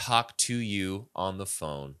I talk to you on the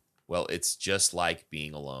phone, well, it's just like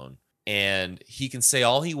being alone. And he can say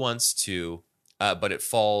all he wants to, but it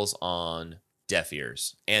falls on deaf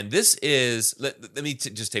ears. And this is, let me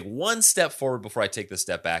just take one step forward before I take the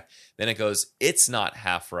step back. Then it goes, it's not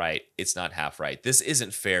half right. It's not half right. This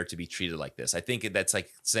isn't fair to be treated like this. I think that's like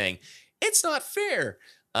saying, it's not fair.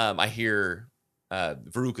 I hear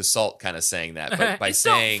Veruca Salt kind of saying that, but by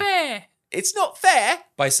saying, not fair. It's not fair,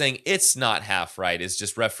 by saying it's not half right is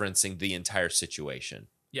just referencing the entire situation.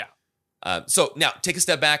 Yeah. So now take a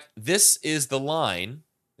step back. This is the line.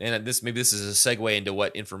 And this is a segue into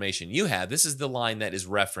what information you have. This is the line that is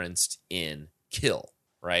referenced in Kill,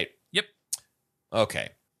 right? Yep. Okay.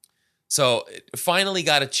 So finally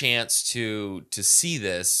got a chance to see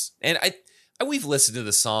this. And we've listened to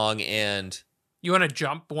the song, and You want to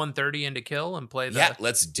jump 130 into Kill and play the... yeah,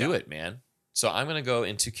 let's do it, man. So I'm going to go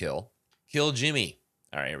into Kill Jimmy.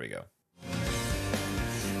 All right, here we go.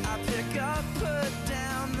 I pick up, put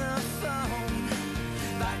down the phone,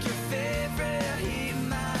 like your favorite Heat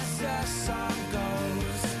Miser song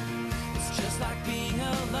goes. It's just like being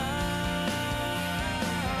alone.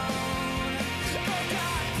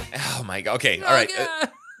 Oh my God. Okay. All right.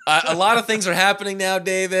 A lot of things are happening now,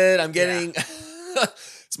 David. I'm getting.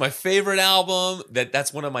 It's my favorite album.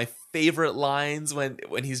 That's one of my favorite lines when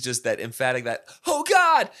he's just that emphatic. That oh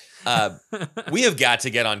God, we have got to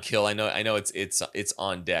get on Kill. I know it's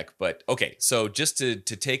on deck. But okay, so just to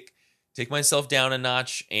take myself down a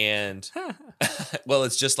notch, and well,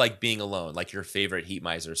 it's just like being alone, like your favorite Heat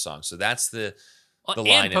Miser song. So that's the line.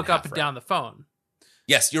 And pick up and and down the phone.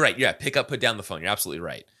 Yes, you're right. Yeah, pick up, put down the phone. You're absolutely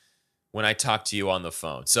right. When I talk to you on the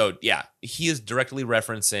phone. So yeah, he is directly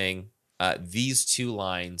referencing these 2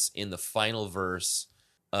 lines in the final verse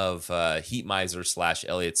of Heat Miser /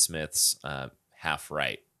 Elliott Smith's Half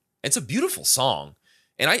Right. It's a beautiful song.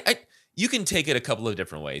 And I you can take it a couple of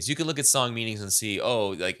different ways. You can look at song meanings and see,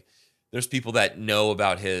 like there's people that know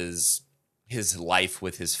about his life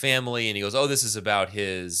with his family, and he goes, oh, this is about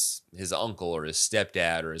his uncle or his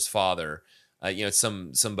stepdad or his father. It's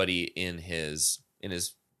somebody in his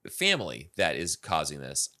family that is causing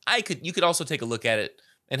this. You could also take a look at it,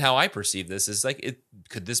 and how I perceive this is like,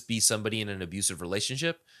 could this be somebody in an abusive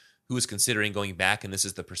relationship who is considering going back, and this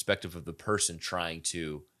is the perspective of the person trying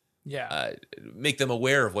to make them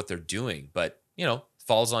aware of what they're doing, but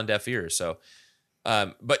falls on deaf ears. So,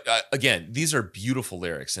 but again, these are beautiful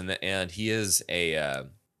lyrics, and he is an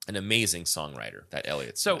amazing songwriter, that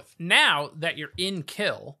Elliott Smith. So now that you're in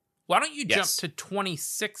Kill, Why don't you Yes. jump to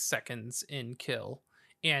 26 seconds in Kill?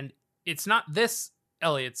 And it's not this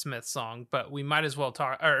Elliott Smith song, but we might as well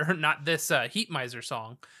talk, or not this Heat Miser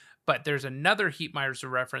song, but there's another Heat Miser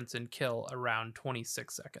reference in Kill around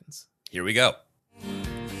 26 seconds. Here we go.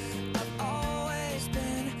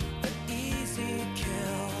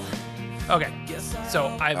 Okay, so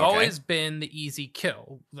I've Okay. always been the easy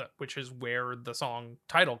kill, which is where the song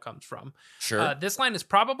title comes from. Sure. This line is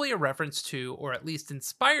probably a reference to, or at least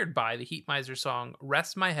inspired by, the Heat Miser song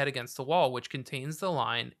Rest My Head Against the Wall, which contains the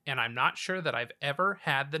line, and I'm not sure that I've ever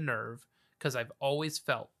had the nerve because I've always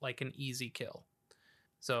felt like an easy kill.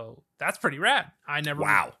 So that's pretty rad. I never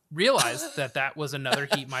Wow. realized that was another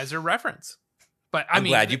Heat Miser reference. But I'm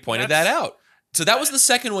glad you pointed that out. So that was the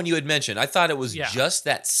second one you had mentioned. I thought it was Yeah. just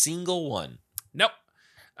that single one. Nope.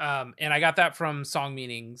 And I got that from Song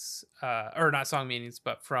Meanings, or not Song Meanings,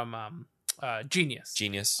 but from Genius.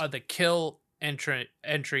 Genius. The Kill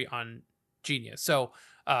entry on Genius. So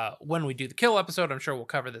when we do the Kill episode, I'm sure we'll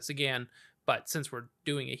cover this again. But since we're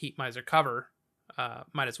doing a Heat Miser cover,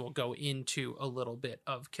 might as well go into a little bit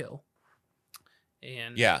of Kill.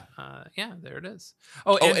 And Yeah. There it is.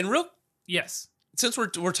 And real Yes. since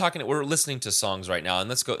we're talking, we're listening to songs right now, and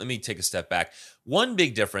let me take a step back. One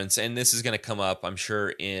big difference, and this is going to come up, I'm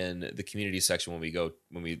sure, in the community section when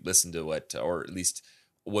we listen to what, or at least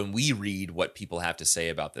when we read what people have to say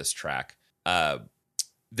about this track.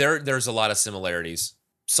 There's a lot of similarities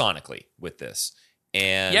sonically with this,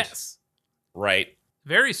 and Yes. right.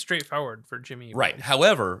 Very straightforward for Jimmy Eat Right. World.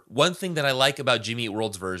 However, one thing that I like about Jimmy Eat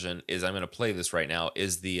World's version is I'm going to play this right now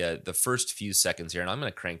is the first few seconds here, and I'm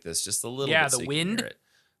going to crank this just a little Yeah, bit. the so you can wind. hear it.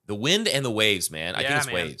 The wind and the waves, man. I Yeah, think it's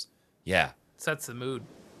man. waves. Yeah. Sets the mood.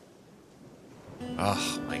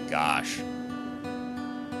 Oh my gosh.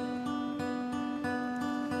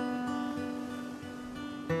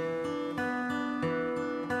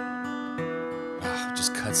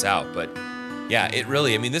 Just cuts out, but yeah, it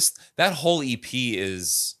really. I mean, that whole EP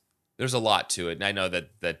is. There's a lot to it, and I know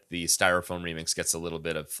that the Styrofoam remix gets a little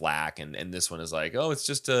bit of flack, and this one is like, oh, it's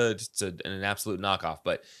just an absolute knockoff.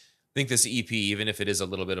 But I think this EP, even if it is a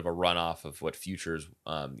little bit of a runoff of what Futures,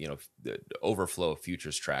 the overflow of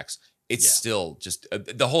Futures tracks, it's still just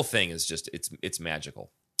the whole thing is just it's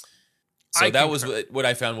magical. So that was what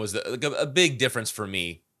I found was a big difference for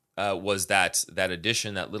me. Was that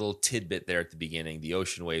addition, that little tidbit there at the beginning, the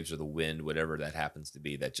ocean waves or the wind, whatever that happens to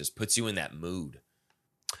be, that just puts you in that mood.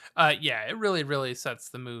 It really, really sets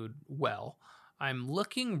the mood well. I'm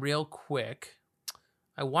looking real quick.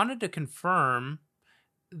 I wanted to confirm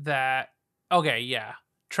that. Okay, yeah.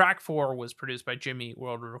 Track 4 was produced by Jimmy Eat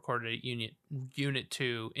World, recorded at Unit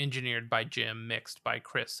 2, engineered by Jim, mixed by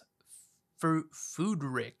Chris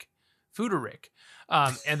Fuderick.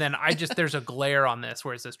 And then there's a glare on this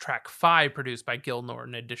where it says track 5 produced by Gil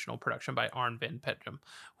Norton, additional production by Arn Van Petrum,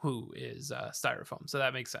 who is Styrofoam. So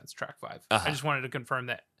that makes sense. Track 5. Uh-huh. I just wanted to confirm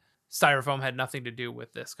that Styrofoam had nothing to do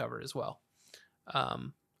with this cover as well.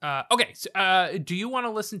 Okay. So, do you want to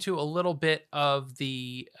listen to a little bit of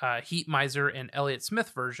the Heat Miser and Elliott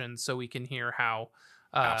Smith version so we can hear how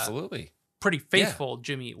Absolutely pretty faithful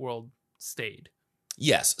Jimmy Eat World stayed?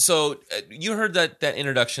 Yes. So you heard that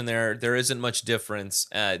introduction there. There isn't much difference.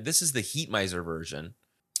 This is the Heat Miser version,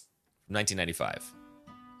 1995.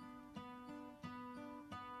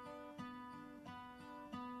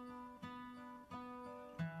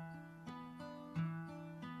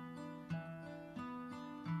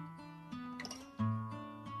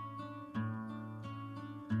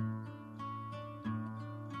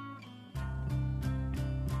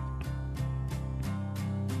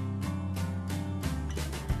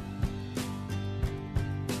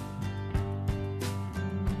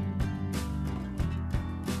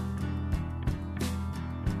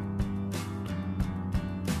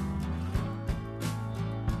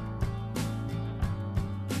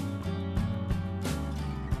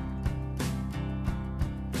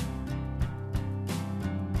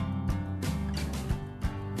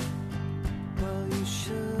 Well, you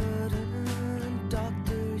shouldn't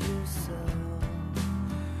doctor yourself.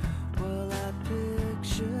 Well, I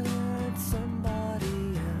pictured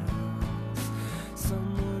somebody else,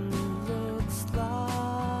 someone who looks like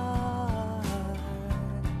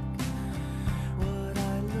what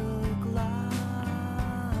I look like.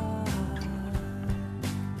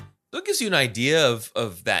 So it gives you an idea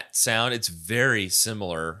of that sound. It's very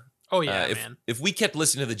similar. Oh, yeah, if, man. If we kept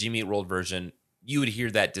listening to the Jimmy Eat World version, you would hear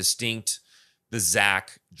that distinct, the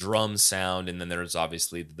Zach drum sound, and then there's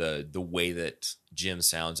obviously the way that Jim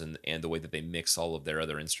sounds and the way that they mix all of their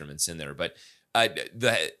other instruments in there. But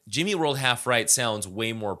the Jimmy Eat World Half Right sounds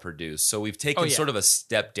way more produced. So we've taken Oh, yeah. sort of a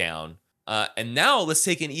step down And now let's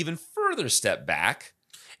take an even further step back.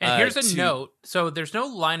 And here's a to- note. So there's no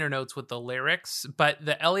liner notes with the lyrics, but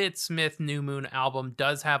the Elliott Smith New Moon album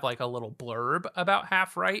does have like a little blurb about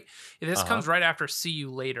Half Right. This comes right after See You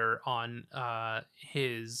Later on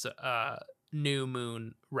his New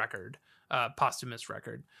Moon record, posthumous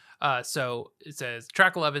record. So it says,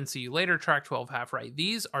 track 11, See You Later, track 12, Half Right.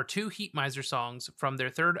 These are 2 Heat Miser songs from their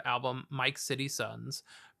third album, Mike City Sons,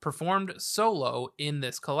 performed solo in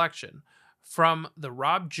this collection. From the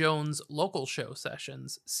Rob Jones local show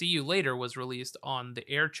sessions, See You Later was released on the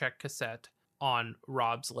Air Check cassette on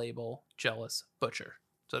Rob's label, Jealous Butcher.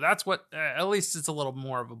 So that's what, at least it's a little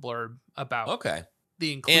more of a blurb about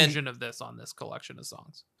the inclusion of this on this collection of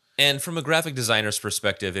songs. And from a graphic designer's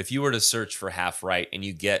perspective, if you were to search for Half Right and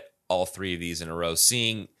you get all 3 of these in a row,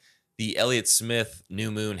 seeing the Elliott Smith New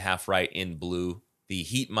Moon Half Right in blue, the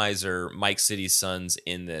Heat Miser Mike City Sons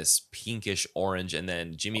in this pinkish orange, and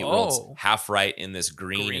then Jimmy Eat World's Half Right in this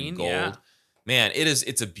green and gold. Yeah. Man,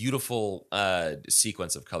 it's a beautiful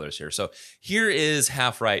sequence of colors here. So here is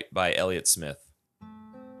Half Right by Elliott Smith.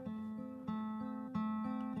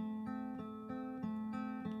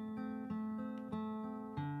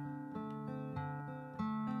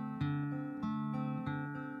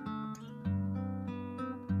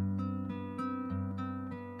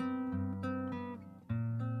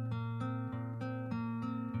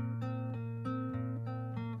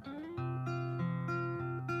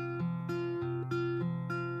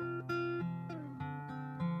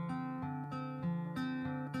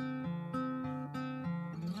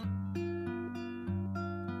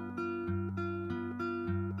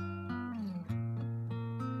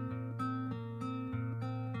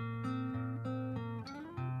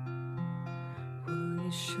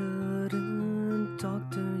 You shouldn't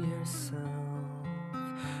doctor yourself.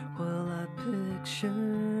 Well, I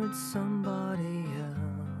pictured somebody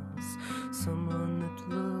else, someone that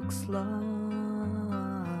looks like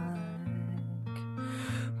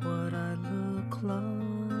what I look like.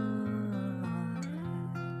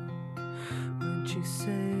 Would you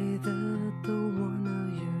say that the one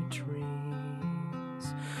of your dreams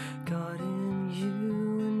got in you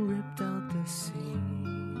and ripped out the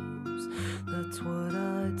seams? That's what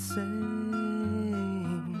I'd say.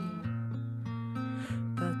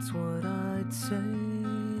 That's what I'd say.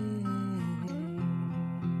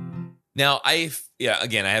 Now,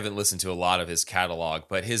 again, I haven't listened to a lot of his catalog,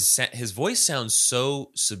 but his voice sounds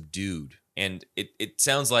so subdued, and it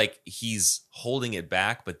sounds like he's holding it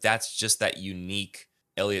back, but that's just that unique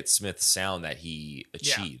Elliott Smith sound that he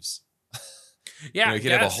achieves. Yeah, he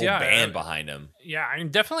could have a whole band behind him. Yeah, I'm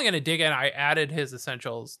definitely going to dig in. I added his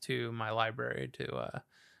essentials to my library to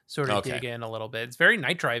sort of dig in a little bit. It's very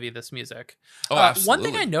Night Drivey, this music. Oh, absolutely. One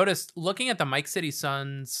thing I noticed looking at the Mike City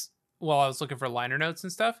Sons while I was looking for liner notes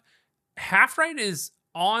and stuff, Half Right is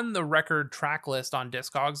on the record track list on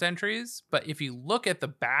Discogs entries, but if you look at the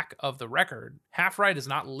back of the record, Half Right is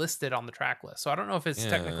not listed on the track list. So I don't know if it's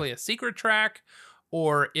technically a secret track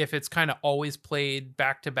or if it's kind of always played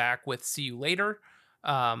back to back with See You Later,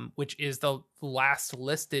 which is the last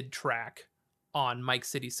listed track on Mike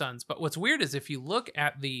City Sons. But what's weird is if you look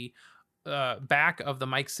at the back of the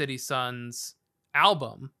Mike City Sons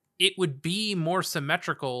album, it would be more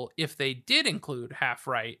symmetrical if they did include Half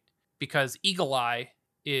Right, because Eagle Eye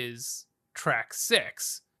is track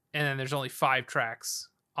 6, and then there's only 5 tracks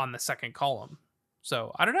on the second column.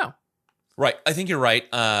 So I don't know. Right. I think you're right.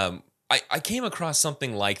 I came across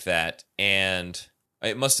something like that, and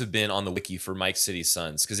it must have been on the wiki for Mike City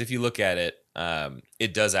Sons, because if you look at it,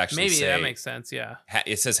 it does actually maybe say... that makes sense, yeah.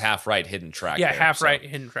 It says Half Right hidden track. Yeah, there, Half Right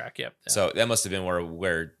hidden track, yep. Yeah. So that must have been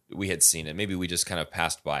where we had seen it. Maybe we just kind of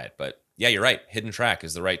passed by it. But yeah, you're right. Hidden track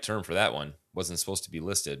is the right term for that one. Wasn't supposed to be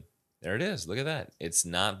listed. There it is. Look at that. It's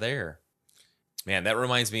not there. Man, that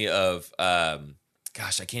reminds me of...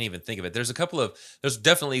 gosh, I can't even think of it. There's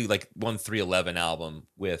definitely like one 311 album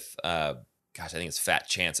with... gosh, I think it's Fat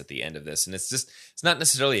Chance at the end of this. And it's not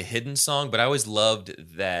necessarily a hidden song, but I always loved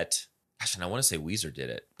that. Gosh, and I want to say Weezer did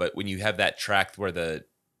it. But when you have that track where the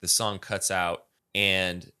song cuts out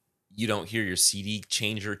and you don't hear your CD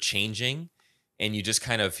changer changing and you just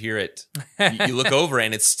kind of hear it, you look over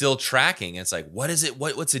and it's still tracking. And it's like, what is it?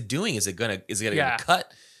 What's it doing? Is it gonna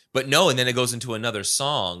cut? But no, and then it goes into another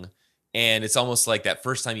song. And it's almost like that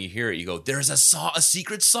first time you hear it, you go, there's a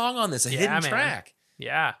secret song on this, hidden track.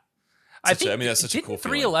 Yeah. I think that's such a cool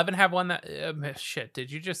feeling. 311 have one that shit?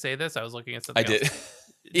 Did you just say this? I was looking at something. I did.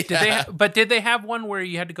 Did they? But did they have one where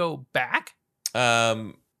you had to go back?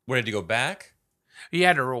 Where did you go back? You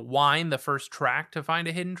had to rewind the first track to find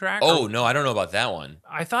a hidden track. Oh, no, I don't know about that one.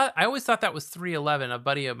 I always thought that was 311. A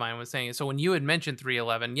buddy of mine was saying it. So when you had mentioned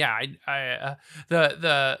 311, yeah,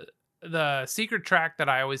 the secret track that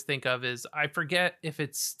I always think of is, I forget if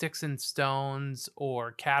it's Sticks and Stones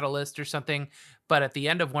or Catalyst or something, but at the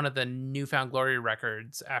end of one of the Newfound Glory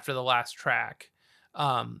records, after the last track,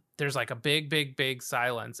 there's like a big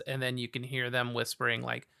silence, and then you can hear them whispering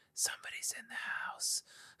like, "Somebody's in the house."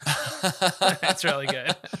 That's really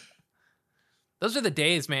good. Those are the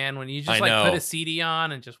days, man, when you just put a CD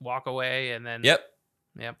on and just walk away, and then Yep.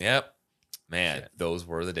 Man, Shit. those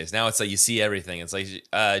were the days. Now it's like you see everything. It's like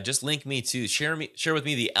just link me to share with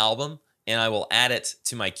me the album, and I will add it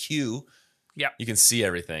to my queue. Yep. You can see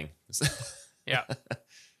everything. Yeah.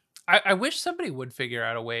 I wish somebody would figure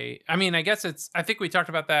out a way. I mean, I guess I think we talked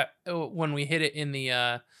about that when we hit it in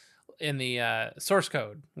the source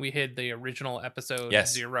code. We hid the original episode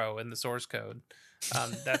 0 in the source code.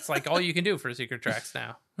 That's like all you can do for secret tracks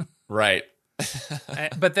now. Right.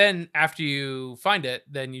 But then after you find it,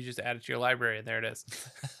 then you just add it to your library, and there it is.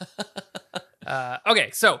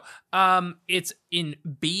 Okay, so it's in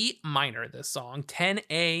B minor, this song.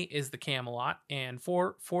 10A is the Camelot, and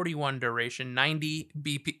 441 duration, 90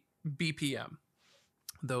 BPM.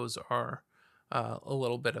 Those are a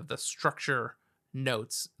little bit of the structure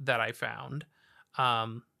notes that I found.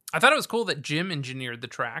 I thought it was cool that Jim engineered the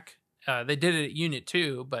track. They did it at Unit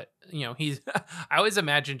 2, but he's I always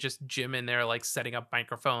imagine just Jim in there like setting up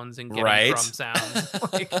microphones and getting drum sounds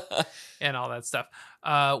and all that stuff.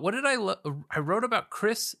 What did I wrote about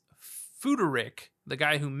Chris Fuderick, the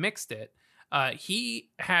guy who mixed it. He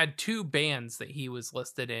had 2 bands that he was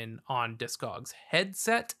listed in on Discogs,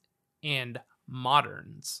 Headset and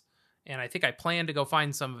Moderns. And I think I plan to go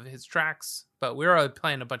find some of his tracks, but we're already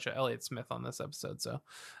playing a bunch of Elliott Smith on this episode, so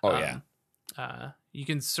you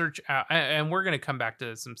can search out, and we're going to come back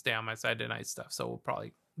to some Stay on My Side Tonight stuff, so we'll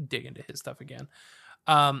probably dig into his stuff again.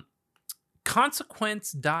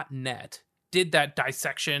 Consequence.net did that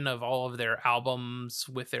dissection of all of their albums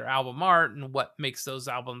with their album art and what makes those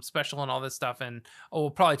albums special and all this stuff. And we'll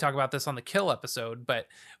probably talk about this on the Kill episode, but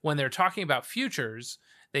when they're talking about futures,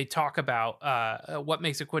 they talk about what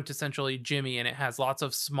makes it quintessentially Jimmy, and it has lots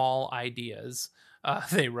of small ideas.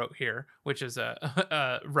 They wrote here, which is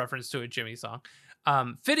a reference to a Jimmy song.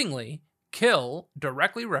 Fittingly, Kill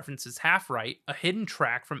directly references Half Right, a hidden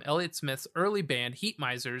track from Elliott Smith's early band Heat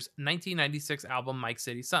Miser's 1996 album Mike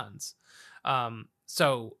City Sons. And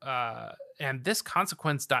this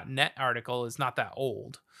Consequence.net article is not that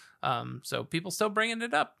old. So people still bringing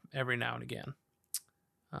it up every now and again.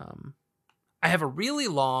 I have a really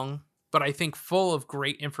long, but I think full of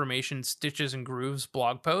great information, Stitches and Grooves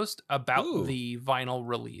blog post about the vinyl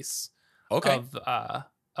release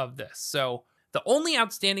of this. So the only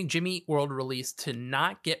outstanding Jimmy Eat World release to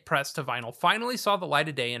not get pressed to vinyl finally saw the light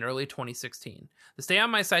of day in early 2016. The Stay on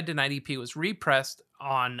My Side Tonight EP was repressed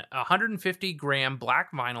on 150-gram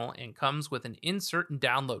black vinyl and comes with an insert and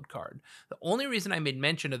download card. The only reason I made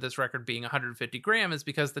mention of this record being 150-gram is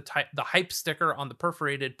because the hype sticker on the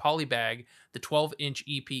perforated poly bag the 12-inch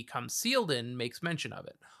EP comes sealed in makes mention of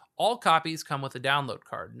it. All copies come with a download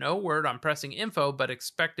card. No word on pressing info, but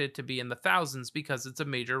expected to be in the thousands because it's a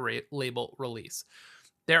major label release.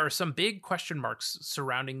 There are some big question marks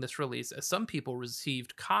surrounding this release, as some people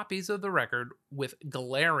received copies of the record with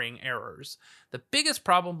glaring errors. The biggest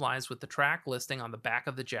problem lies with the track listing on the back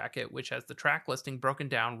of the jacket, which has the track listing broken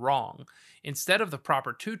down wrong. Instead of the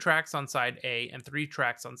proper 2 tracks on side A and 3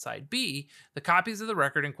 tracks on side B, the copies of the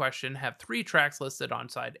record in question have 3 tracks listed on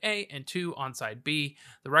side A and 2 on side B.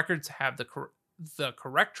 The records have the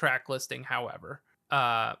correct track listing, however.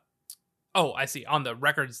 I see. On the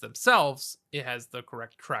records themselves, it has the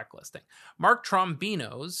correct track listing. Mark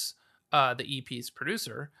Trombino's, the EP's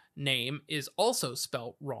producer, name is also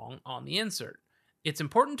spelt wrong on the insert. It's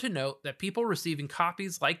important to note that people receiving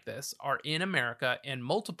copies like this are in America, and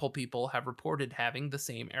multiple people have reported having the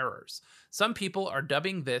same errors. Some people are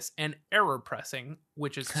dubbing this an error pressing,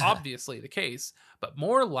 which is obviously the case, but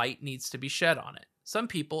more light needs to be shed on it. Some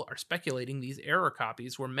people are speculating these error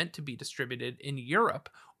copies were meant to be distributed in Europe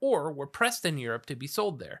or were pressed in Europe to be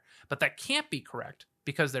sold there. But that can't be correct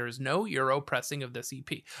because there is no Euro pressing of this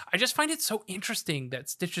EP. I just find it so interesting that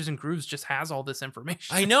Stitches and Grooves just has all this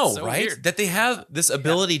information. I know, so right? Weird. That they have this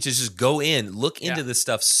ability to just go in, look into this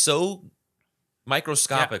stuff so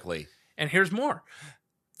microscopically. And here's more.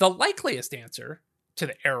 The likeliest answer to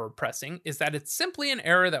the error pressing is that it's simply an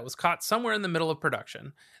error that was caught somewhere in the middle of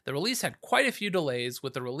production. The release had quite a few delays,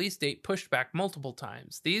 with the release date pushed back multiple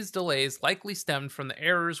times. These delays likely stemmed from the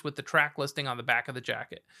errors with the track listing on the back of the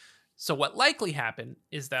jacket. So what likely happened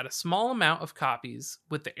is that a small amount of copies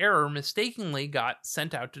with the error mistakenly got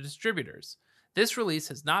sent out to distributors. This release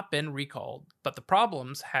has not been recalled, but the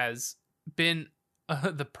problems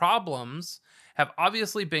have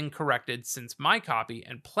obviously been corrected since my copy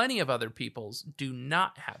and plenty of other people's do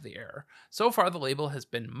not have the error. So far, the label has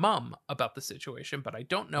been mum about the situation, but I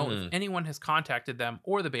don't know if anyone has contacted them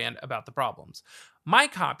or the band about the problems. My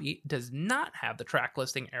copy does not have the track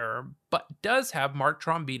listing error, but does have Mark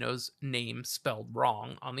Trombino's name spelled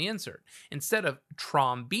wrong on the insert. Instead of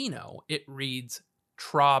Trombino, it reads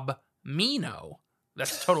Trobmino.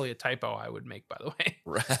 That's totally a typo I would make, by the way.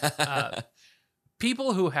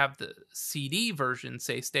 People who have the CD version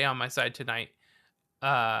say Stay on My Side Tonight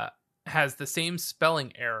has the same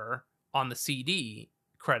spelling error on the CD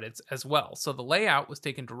credits as well. So the layout was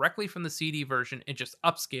taken directly from the CD version and just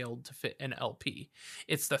upscaled to fit an LP.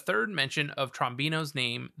 It's the third mention of Trombino's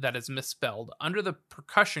name that is misspelled under the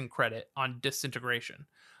percussion credit on Disintegration.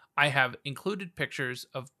 I have included pictures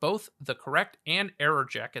of both the correct and error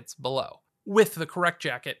jackets below, with the correct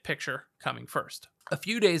jacket picture coming first. A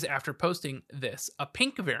few days after posting this, a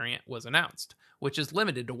pink variant was announced, which is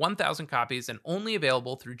limited to 1,000 copies and only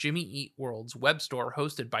available through Jimmy Eat World's web store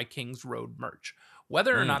hosted by Kings Road Merch.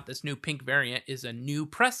 Whether or not this new pink variant is a new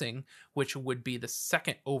pressing, which would be the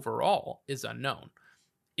second overall, is unknown.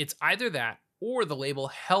 It's either that or the label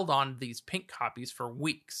held on to these pink copies for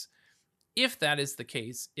weeks. If that is the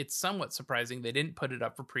case, it's somewhat surprising they didn't put it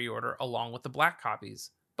up for pre-order along with the black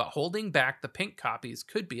copies. But holding back the pink copies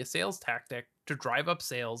could be a sales tactic to drive up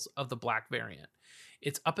sales of the black variant.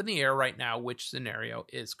 It's up in the air right now which scenario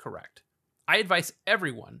is correct. I advise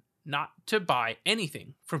everyone not to buy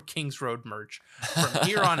anything from Kings Road Merch from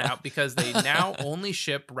here on out because they now only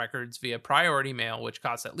ship records via priority mail, which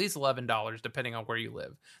costs at least $11 depending on where you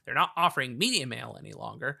live. They're not offering media mail any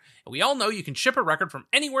longer. And we all know you can ship a record from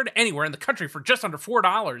anywhere to anywhere in the country for just under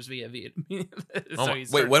 $4 via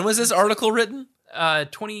Wait, when was this article written?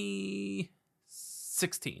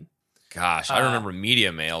 2016. Gosh, I remember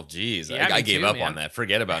media mail. Jeez, yeah, I gave up on that.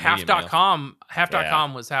 Forget about media mail.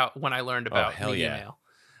 Half.com was when I learned about media mail.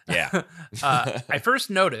 Yeah. I first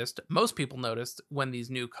noticed, most people noticed, when these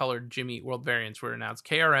new colored Jimmy Eat World variants were announced.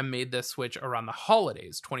 KRM made this switch around the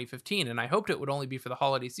holidays 2015, and I hoped it would only be for the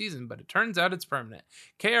holiday season, but it turns out it's permanent.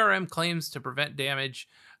 KRM claims to prevent damage.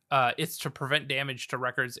 It's to prevent damage to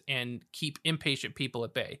records and keep impatient people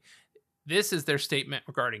at bay. This is their statement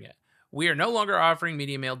regarding it. We are no longer offering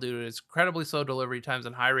media mail due to its incredibly slow delivery times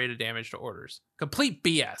and high rate of damage to orders. Complete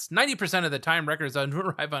BS. 90% of the time, records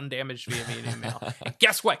arrive undamaged via media mail. And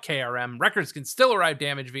guess what, KRM? Records can still arrive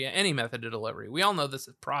damaged via any method of delivery. We all know this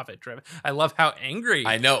is profit-driven. I love how angry...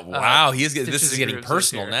 I know. Wow, this is getting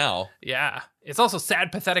personal now. Yeah. It's also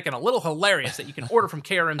sad, pathetic, and a little hilarious that you can order from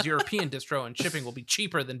KRM's European distro and shipping will be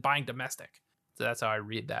cheaper than buying domestic. So that's how I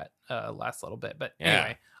read that last little bit. But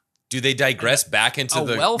anyway... Do they digress back into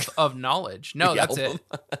the wealth of knowledge? No, that's album?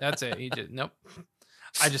 it. That's it. He just nope.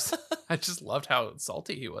 I just loved how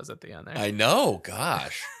salty he was at the end there. I know.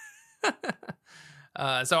 Gosh.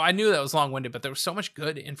 So I knew that was long-winded, but there was so much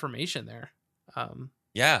good information there.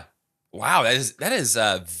 Yeah. Wow. That is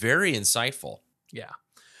very insightful. Yeah.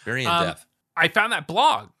 Very in depth. I found that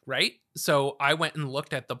blog, right? So I went and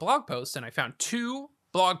looked at the blog post, and I found 2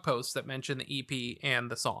 blog posts that mention the EP and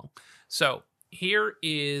the song. So here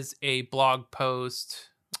is a blog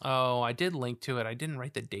post. Oh, I did link to it. I didn't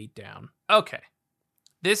write the date down. Okay.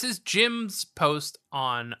 This is Jim's post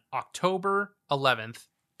on October 11th,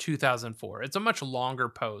 2004. It's a much longer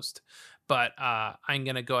post, but I'm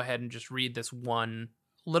going to go ahead and just read this one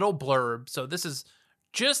little blurb. So this is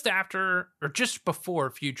just after or just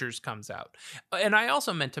before Futures comes out. And I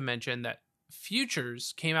also meant to mention that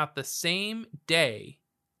Futures came out the same day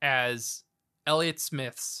as Elliott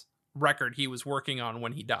Smith's record he was working on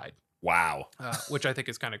when he died. Wow. Which I think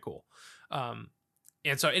is kind of cool. And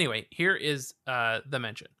so anyway, here is the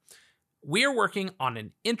mention. We are working on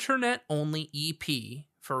an internet-only EP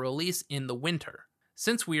for release in the winter.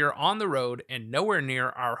 Since we are on the road and nowhere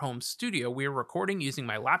near our home studio, we are recording using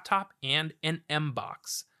my laptop and an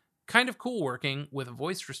M-Box. Kind of cool working with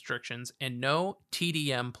voice restrictions and no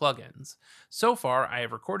TDM plugins. So far, I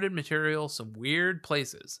have recorded material some weird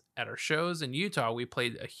places. At our shows in Utah, we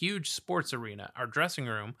played a huge sports arena. Our dressing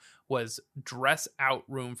room was dress-out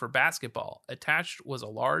room for basketball. Attached was a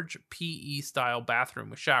large PE-style bathroom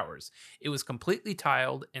with showers. It was completely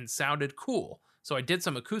tiled and sounded cool, so I did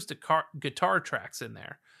some acoustic guitar tracks in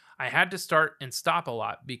there. I had to start and stop a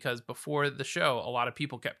lot because before the show, a lot of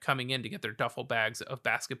people kept coming in to get their duffel bags of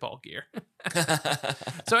basketball gear.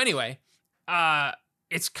 So anyway,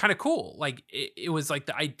 it's kind of cool. Like it was like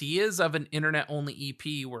the ideas of an internet only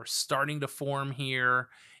EP were starting to form here,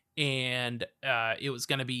 and it was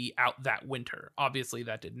going to be out that winter. Obviously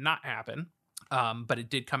that did not happen, but it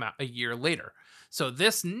did come out a year later. So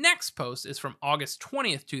this next post is from August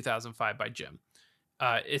 20th, 2005 by Jim.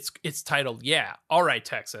 It's titled, "Yeah, all right,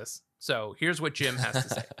 Texas." So here's what Jim has to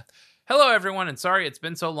say. "Hello, everyone, and sorry it's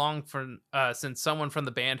been so long since someone from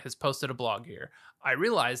the band has posted a blog here. I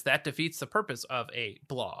realize that defeats the purpose of a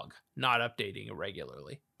blog, not updating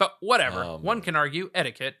irregularly. But whatever, one can argue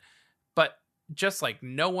etiquette, but just like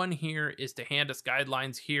no one here is to hand us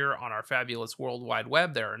guidelines here on our fabulous World Wide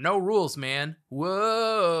Web, there are no rules, man.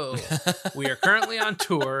 Whoa. We are currently on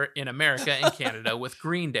tour in America and Canada with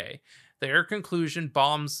Green Day. Their conclusion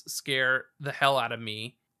bombs scare the hell out of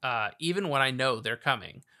me, even when I know they're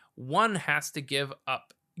coming. One has to give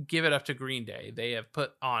it up to Green Day. They have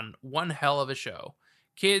put on one hell of a show.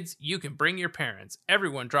 Kids, you can bring your parents.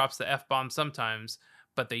 Everyone drops the F-bomb sometimes,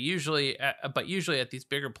 but usually at these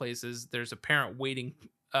bigger places, there's a parent waiting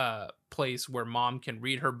place where mom can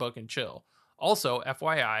read her book and chill. Also,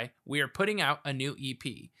 FYI, we are putting out a new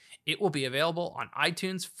EP. It will be available on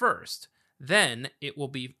iTunes first. Then it will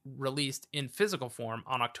be released in physical form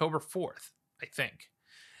on October 4th, I think.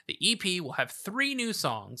 The EP will have 3 new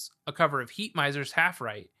songs, a cover of Heat Miser's Half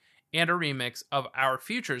Right, and a remix of our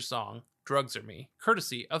Futures song, Drugs Are Me,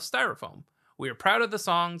 courtesy of Styrofoam. We are proud of the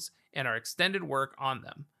songs and our extended work on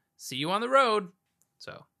them. See you on the road."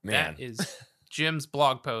 So that is Jim's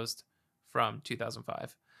blog post from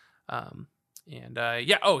 2005.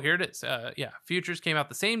 Here it is. Futures came out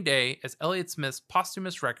the same day as Elliott Smith's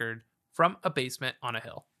posthumous record, From a Basement on a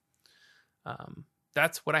Hill.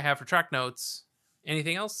 That's what I have for track notes.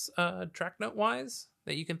 Anything else track note wise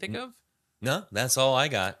that you can think of? No, that's all I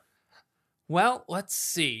got. Well, let's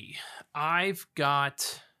see. I've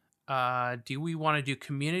got do we want to do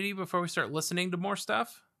community before we start listening to more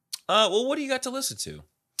stuff? Well, what do you got to listen to?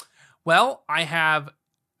 Well, I have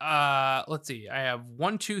let's see. I have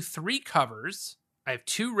 1, 2, 3 covers. I have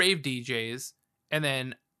 2 rave DJs, and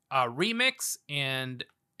then a remix and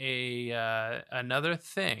another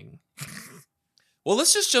thing. Well,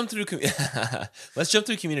 let's just jump through. Let's jump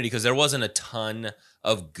through community because there wasn't a ton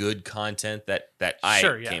of good content that I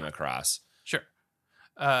came across. Sure.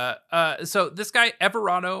 So this guy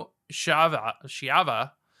Everardo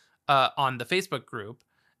Chiava on the Facebook group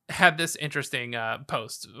had this interesting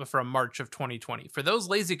post from March of 2020. "For those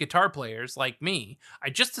lazy guitar players like me,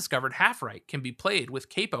 I just discovered Half Right can be played with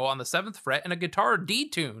capo on the 7th fret and a guitar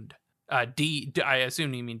detuned." D, I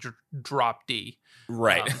assume you mean drop D.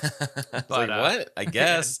 Right. But like, what? I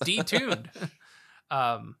guess. Detuned.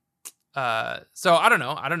 So I don't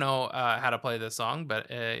know how to play this song, but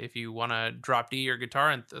if you want to drop D your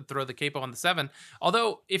guitar and throw the capo on the 7,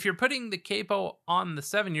 although if you're putting the capo on the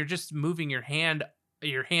 7, you're just moving your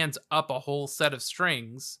hands up a whole set of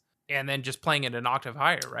strings and then just playing it an octave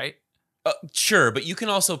higher, right? Sure, but you can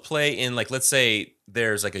also play in, like, let's say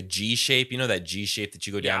there's like a G shape, you know, that G shape that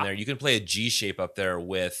you go down there. You can play a G shape up there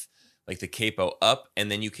with like the capo up,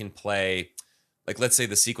 and then you can play, like, let's say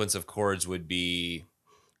the sequence of chords would be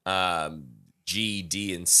G,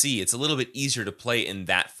 D, and C. It's a little bit easier to play in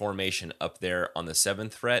that formation up there on the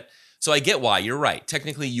 7th fret. So I get why. You're right.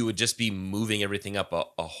 Technically, you would just be moving everything up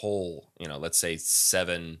a whole, let's say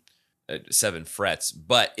 7 frets.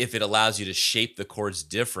 But if it allows you to shape the chords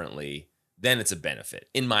differently, then it's a benefit,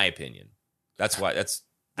 in my opinion. That's why.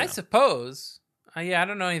 I suppose. I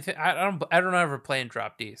don't know anything. I don't ever play in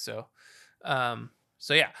drop D. So,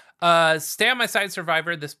 yeah. Stay on My Side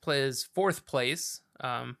Survivor. This plays 4th place.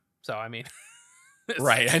 So I mean,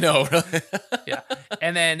 right. I know. Yeah.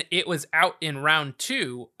 And then it was out in round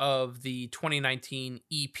 2 of the 2019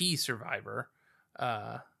 EP Survivor.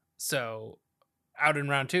 So out in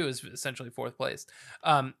round 2 is essentially 4th place.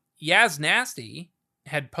 Yaz Nasty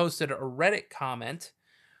had posted a Reddit comment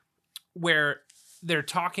where they're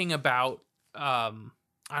talking about, I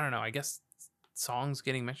don't know, I guess songs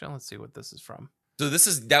getting mentioned. Let's see what this is from. So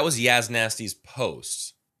that was Yaz Nasty's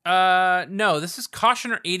post. No, this is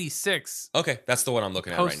Cautioner 86. Okay, that's the one I'm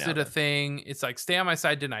looking at right now. Posted a thing. It's like, "Stay on my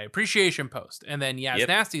side tonight." Appreciation post. And then Yaz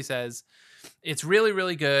Nasty says, "It's really,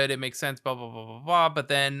 really good. It makes sense, blah, blah, blah, blah, blah." But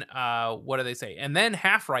then, what do they say? And then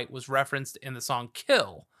Half Right was referenced in the song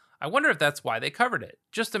Kill. I wonder if that's why they covered it,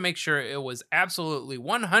 just to make sure it was absolutely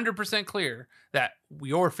 100% clear that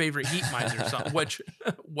your favorite Heat Miser song,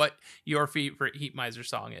 what your favorite Heat Miser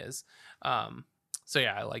song is. So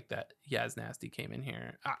yeah, I like that Yaz Nasty came in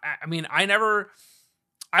here. I mean, I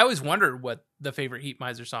always wondered what the favorite Heat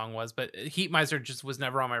Miser song was, but Heat Miser just was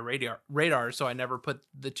never on my radar, so I never put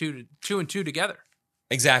the two and two together.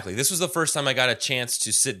 Exactly. This was the first time I got a chance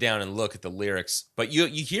to sit down and look at the lyrics, but you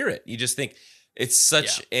hear it. You just think it's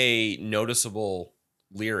such a noticeable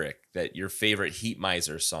lyric that your favorite Heat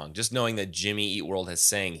Miser song, just knowing that Jimmy Eat World has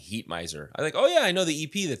sang Heat Miser. I like, oh yeah, I know the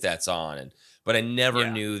EP that's on, but I never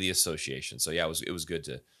knew the association. So yeah, it was good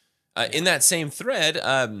to. In that same thread,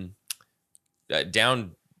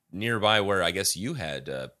 down nearby where I guess you had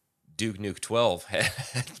Duke Nuke 12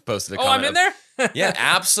 had posted a comment. Oh, I'm in there? Yeah,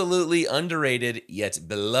 absolutely underrated yet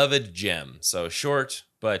beloved gem. So short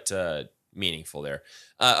but meaningful there.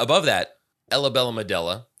 Above that, Ella Bella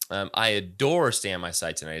Medella. I adore Stay on My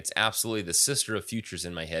Side Tonight. It's absolutely the sister of Futures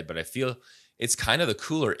in my head, but I feel it's kind of the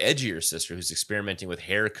cooler, edgier sister who's experimenting with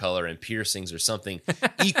hair color and piercings or something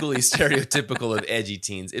equally stereotypical of edgy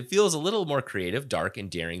teens. It feels a little more creative, dark, and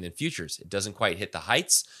daring than Futures. It doesn't quite hit the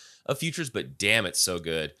heights of Futures, but damn, it's so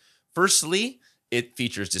good. Firstly, it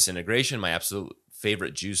features Disintegration, my absolute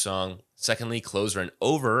favorite Jew song. Secondly, Closer and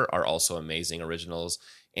Over are also amazing originals.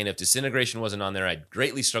 And if Disintegration wasn't on there, I'd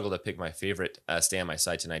greatly struggle to pick my favorite Stay on My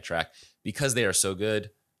Side Tonight track because they are so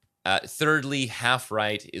good. Thirdly, Half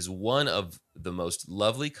Right is one of the most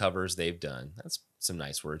lovely covers they've done. That's some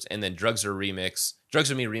nice words. And then Drugs Are Me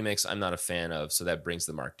remix, I'm not a fan of, so that brings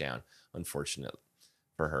the mark down, unfortunately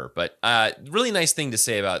for her. But really nice thing to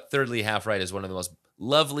say about Thirdly, Half Right is one of the most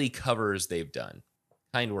lovely covers they've done.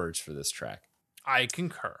 Kind words for this track. I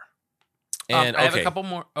concur. And I have a couple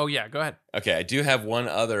more. Oh yeah, go ahead. Okay, I do have one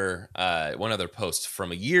other post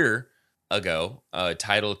from a year ago,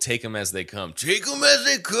 titled "Take 'Em As They Come." Take 'em as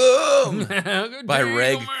they come by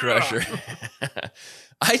Reg Crusher.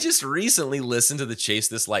 I just recently listened to the Chase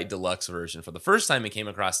This Light Deluxe version for the first time and came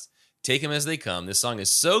across "Take 'Em As They Come." This song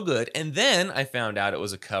is so good, and then I found out it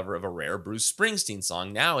was a cover of a rare Bruce Springsteen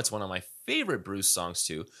song. Now it's one of my favorite Bruce songs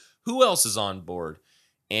too. Who else is on board?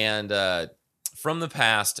 And from the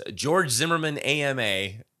past, George Zimmerman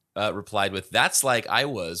AMA replied with, "That's like I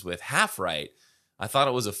was with Half Right. I thought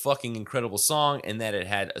it was a fucking incredible song and that it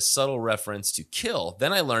had a subtle reference to Kill.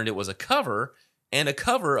 Then I learned it was a cover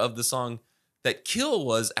of the song that Kill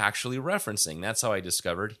was actually referencing. That's how I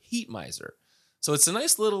discovered Heat Miser." So it's a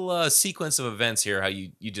nice little sequence of events here, how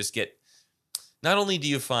you just get, not only do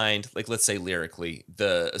you find, like, let's say lyrically,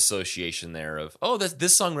 the association there of, oh,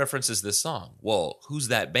 this song references this song. Well, who's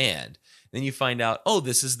that band? Then you find out, oh,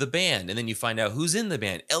 this is the band. And then you find out who's in the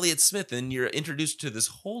band, Elliott Smith. And you're introduced to this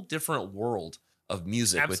whole different world of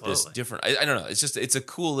music. Absolutely. With this different, I don't know. It's a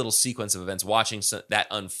cool little sequence of events, watching that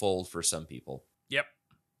unfold for some people. Yep.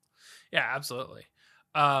 Yeah, absolutely.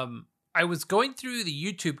 I was going through the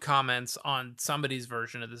YouTube comments on somebody's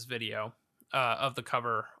version of this video, of the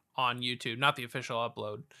cover on YouTube, not the official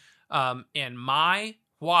upload. And my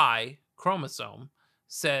Y chromosome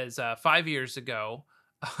says 5 years ago,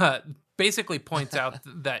 basically points out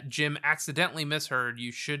that Jim accidentally misheard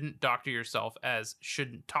 "You shouldn't doctor yourself" as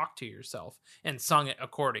 "shouldn't talk to yourself," and sung it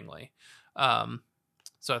accordingly.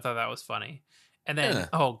 So I thought that was funny. And then,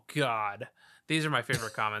 oh God, these are my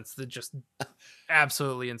favorite comments. They're just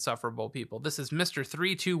absolutely insufferable people. This is Mr.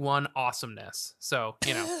 321 Awesomeness. So,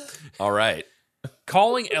 All right.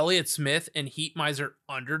 Calling Elliott Smith and Heat Miser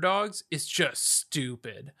underdogs is just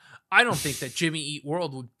stupid. I don't think that Jimmy Eat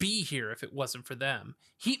World would be here if it wasn't for them.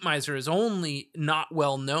 Heat Miser is only not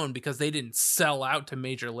well known because they didn't sell out to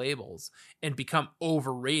major labels and become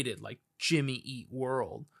overrated like Jimmy Eat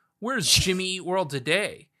World. Where's Jimmy Eat World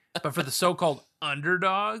today? But for the so-called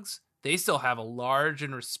underdogs, they still have a large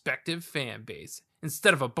and respected fan base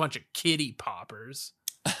instead of a bunch of kitty poppers.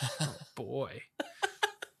 Oh boy.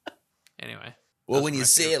 Anyway. Well, when you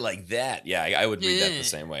say it like that, yeah, I would read that the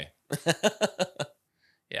same way.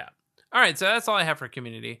 Yeah. All right, so that's all I have for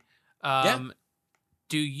community.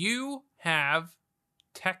 Do you have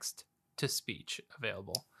text-to-speech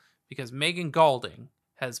available? Because Megan Galding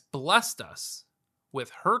has blessed us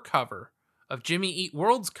with her cover of Jimmy Eat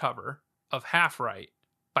World's cover of Half Right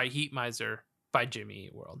by Heat Miser by Jimmy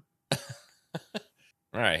Eat World.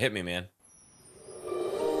 All right, hit me, man.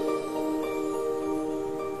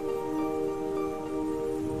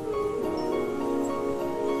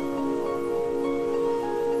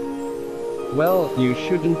 Well, you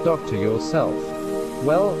shouldn't doctor yourself.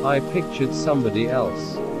 Well, I pictured somebody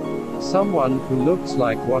else. Someone who looks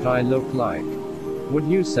like what I look like. Would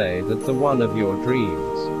you say that the one of your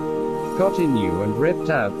dreams got in you and ripped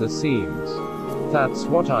out the seams? That's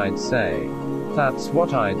what I'd say. That's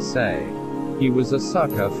what I'd say. He was a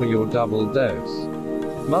sucker for your double dose.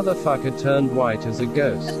 Motherfucker turned white as a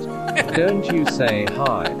ghost. Don't you say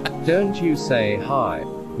hi. Don't you say hi.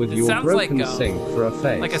 With your broken like, sink for a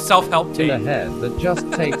face. Like a self-help tape. In a head that just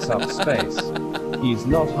takes up space. He's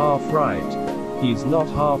not half right. He's not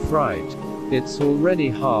half right. It's already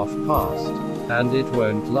half past, and it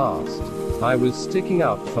won't last. I was sticking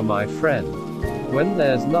up for my friend. When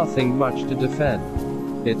there's nothing much to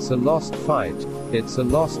defend. It's a lost fight. It's a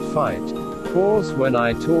lost fight. Pause when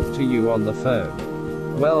I talk to you on the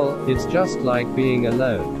phone. Well, it's just like being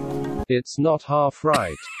alone. It's not half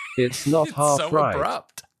right. It's not It's half so right.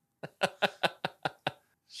 abrupt.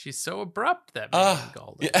 She's so abrupt, that man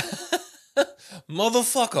called it. Yeah.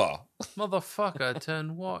 Motherfucker. Motherfucker,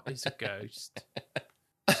 turn what is a ghost?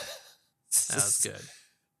 That was good.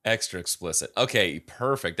 Extra explicit. Okay,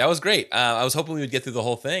 perfect. That was great. I was hoping we would get through the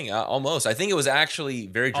whole thing. Almost. I think it was actually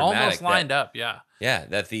very dramatic. Almost lined up, yeah. Yeah,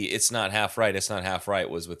 that the "it's not half right, it's not half right"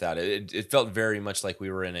 was without it. It felt very much like we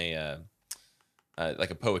were in a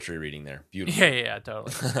like a poetry reading there. Beautiful. Yeah,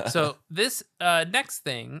 totally. So this next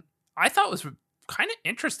thing I thought was kind of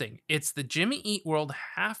interesting. It's the Jimmy Eat World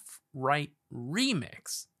Half Right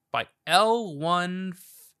remix by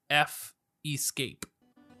L1F Escape.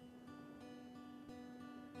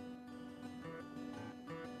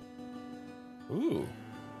 Ooh.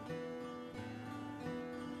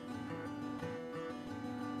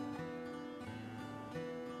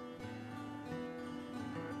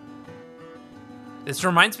 This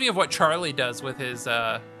reminds me of what Charlie does with his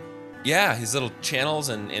Yeah, his little channels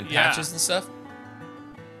and patches and stuff.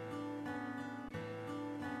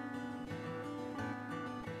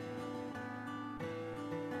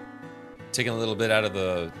 Taking a little bit out of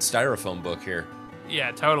the styrofoam book here.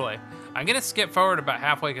 Yeah, totally. I'm gonna skip forward about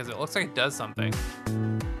halfway because it looks like it does something.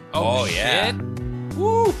 Oh, shit. yeah.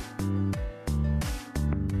 Woo!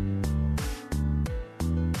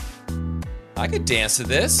 I could dance to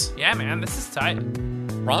this. Yeah, man, this is tight.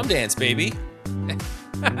 Prom dance, baby.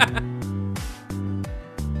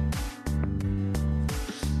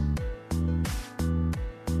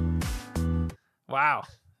 Wow.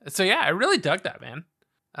 So yeah, I really dug that, man.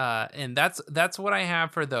 And that's what I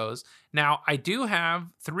have for those. Now, I do have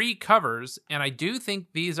 3 covers, and I do think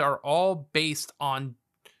these are all based on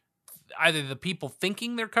either the people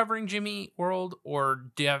thinking they're covering Jimmy Eat World,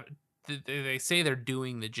 or they say they're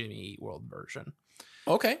doing the Jimmy Eat World version.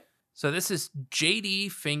 Okay. So this is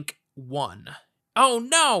JD Fink 1. Oh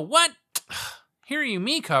no, what? Hear You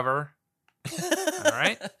Me cover. All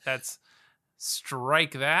right, that's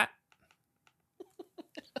strike that.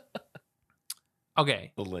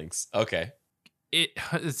 Okay. The links. Okay. It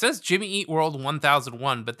says Jimmy Eat World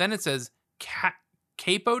 1001, but then it says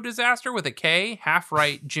Capo Disaster with a K, half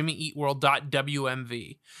right, Jimmy Eat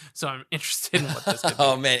World.wmv. So I'm interested in what this could be.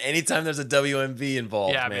 Oh man, anytime there's a WMV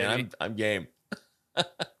involved, Yeah, man, baby. I'm game.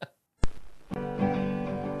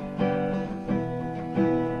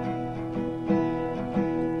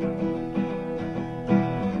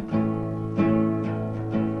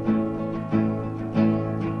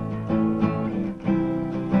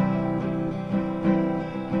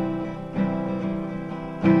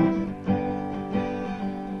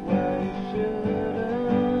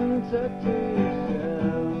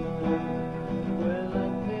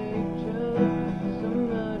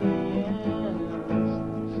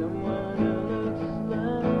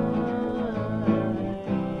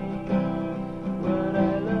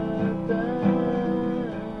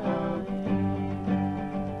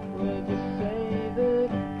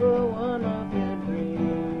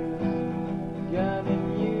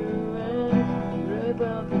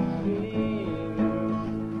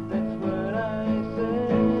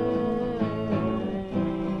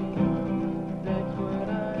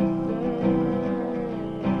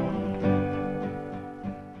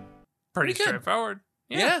 Pretty Pretty good. straightforward.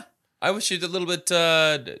 Yeah. I wish you did a little bit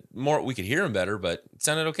more. We could hear him better, but it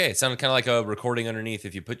sounded okay. It sounded kind of like a recording underneath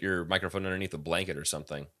if you put your microphone underneath a blanket or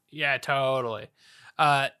something. Yeah, totally.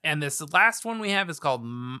 And this last one we have is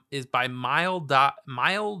by Mile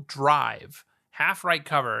Drive, half right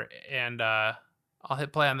cover, and I'll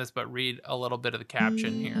hit play on this, but read a little bit of the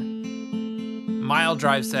caption here. Mile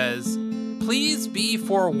Drive says, "Please be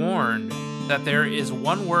forewarned that there is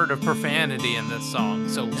one word of profanity in this song,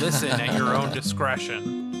 so listen at your own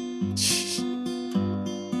discretion."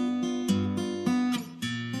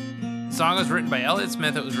 The song was written by Elliott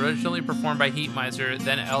Smith. It was originally performed by Heatmiser,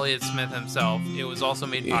 then Elliott Smith himself. It was also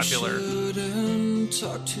made popular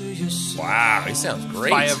Wow, he sounds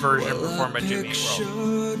great. by a version performed by Jimmy Eat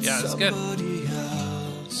World. Yeah, it's good.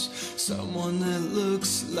 Someone that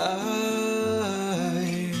looks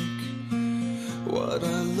like what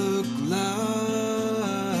I look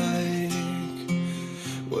like.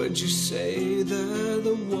 Would you say that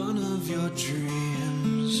the one of your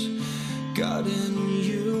dreams got in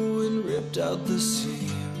you and ripped out the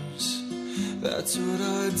seams? That's what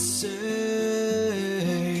I'd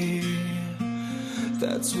say.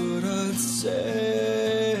 that's what I'd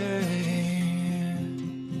say.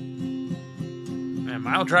 Man,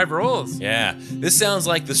 Mile Drive rules. Yeah, this sounds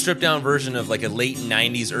like the stripped down version of like a late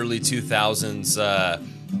 '90s, early 2000s,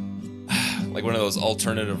 like one of those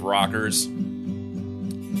alternative rockers.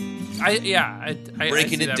 I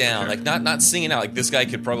Breaking see it that for down, sure. like not singing out. Like this guy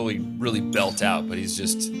could probably really belt out, but he's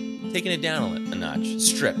just taking it down a notch,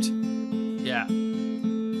 stripped. Yeah.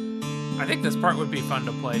 I think this part would be fun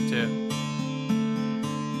to play too.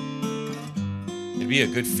 It'd be a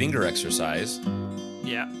good finger exercise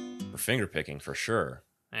Yeah. for finger picking for sure.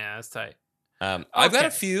 Yeah, that's tight. I've got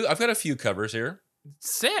Okay. a few covers here.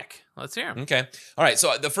 Sick. Let's hear 'em. Okay, all right.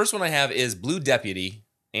 So the first one I have is Blue Deputy,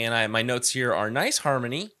 and my notes here are nice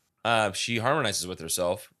harmony. She harmonizes with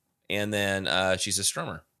herself, and then she's a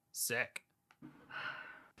strummer. Sick.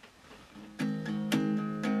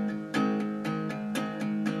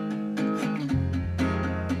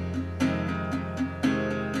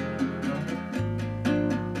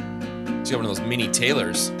 She's got one of those mini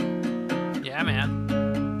Taylors. Yeah, man.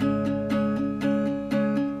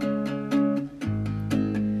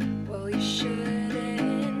 Well, you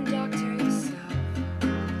shouldn't doctor yourself.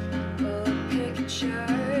 Well,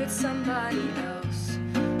 picture somebody else,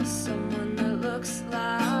 someone that looks like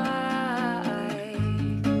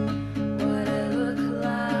what I look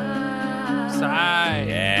like. Sigh.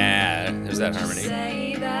 Yeah, there's that harmony.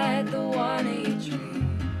 Say that the one of your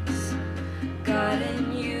dreams got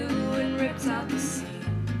in you and ripped out the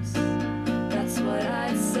seams. That's what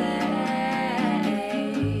I'd say.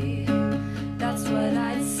 That's what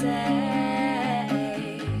I'd say.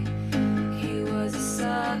 He was a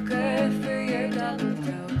sucker for your double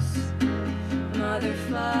dose.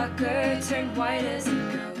 Motherfucker turned white as a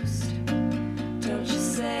ghost. Don't you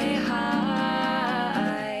say hi.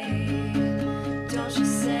 Don't you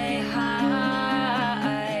say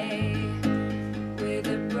hi. With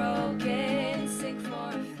a broken sick for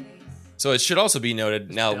a face. So it should also be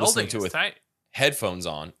noted now Building listening to it is with tight. headphones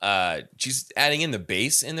on. She's adding in the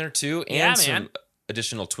bass in there too, and Yeah, some man.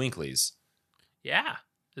 additional twinklies. Yeah.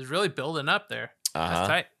 It's really building up there. Uh-huh. That's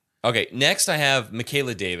tight. Okay, next I have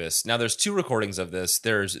Michaela Davis. Now there's two recordings of this.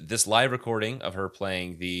 There's this live recording of her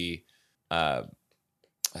playing the oh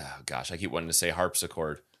gosh, I keep wanting to say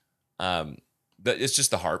harpsichord. But it's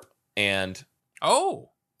just the harp. And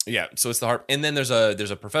Oh. yeah, so it's the harp. And then there's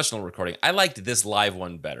a professional recording. I liked this live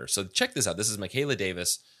one better. So check this out. This is Michaela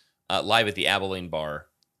Davis live at the Abilene Bar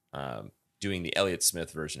doing the Elliott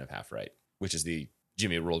Smith version of Half Right, which is the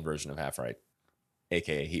Jimmy World version of Half Right,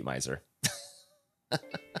 aka Heat Miser.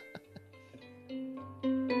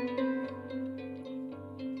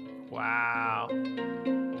 Wow.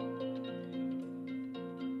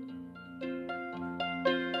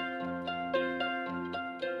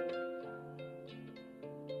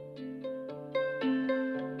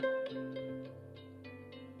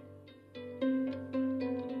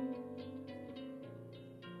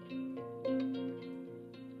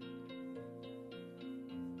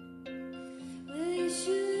 Well, you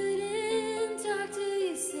shouldn't talk to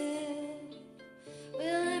yourself.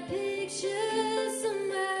 Well, I picture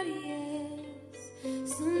somebody else,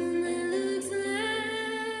 someone that looks like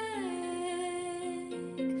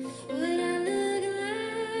what I look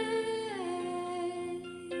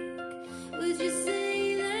like. Would you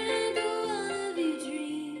say that the one of your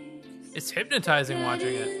dreams It's hypnotizing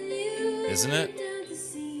watching it. Isn't it?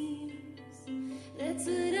 That's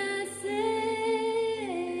what I say.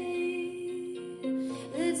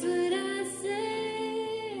 That's what I say.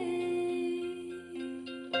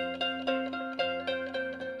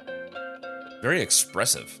 Very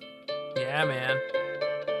expressive. Yeah, man.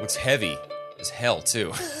 Looks heavy as hell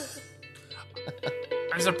too.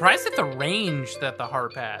 I'm surprised at the range that the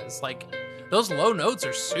harp has. Like, those low notes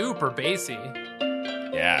are super bassy.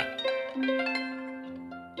 Yeah.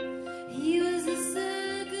 He was a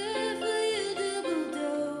sucker for your double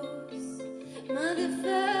dose.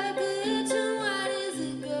 Motherfucker turned white as a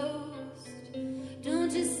ghost.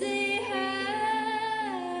 Don't you say hi.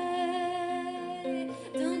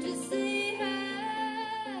 Don't you say hi.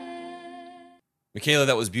 Michaela,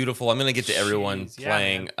 that was beautiful. I'm gonna get to everyone Jeez, yeah,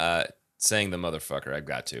 playing saying the motherfucker. I've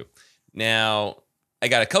got to. Now, I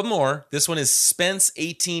got a couple more. This one is Spence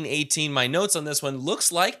 1818. My notes on this one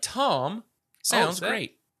looks like Tom. Sounds sick.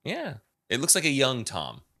 great. Yeah. It looks like a young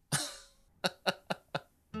Tom.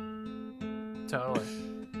 Totally.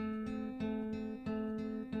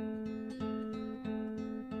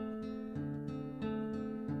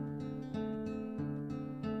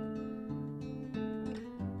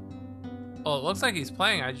 Well, it looks like he's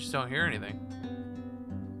playing. I just don't hear anything.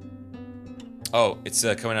 Oh, it's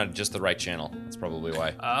coming out of just the right channel. That's probably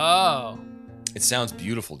why. Oh. It sounds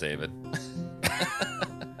beautiful, David.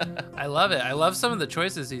 I love it. I love some of the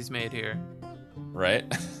choices he's made here. Right?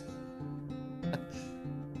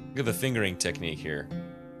 Look at the fingering technique here.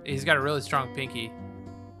 He's got a really strong pinky.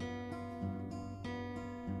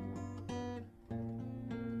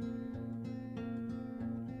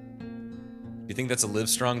 You think that's a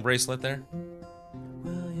Livestrong bracelet there?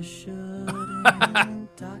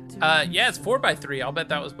 Yeah, it's 4x3. I'll bet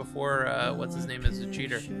that was before what's his name is a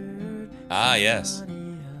cheater. Ah, yes.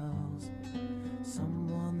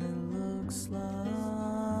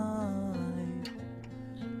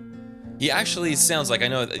 He actually sounds like, I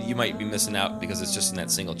know that you might be missing out because it's just in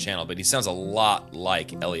that single channel, but he sounds a lot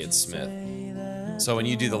like Elliott Smith. So when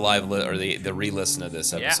you do the live or the re-listen of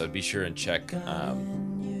this episode, be sure and check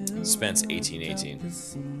Spence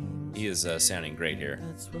 1818. He is sounding great here.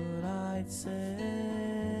 That's what I'd say.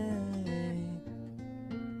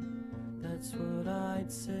 That's what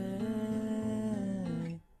I'd say.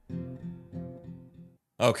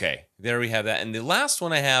 Okay, there we have that. And the last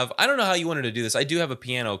one I have, I don't know how you wanted to do this. I do have a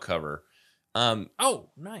piano cover. Oh,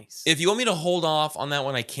 nice. If you want me to hold off on that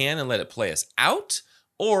one, I can and let it play us out,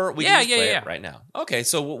 or we can just play it right now. Okay,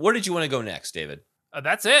 so where did you want to go next, David?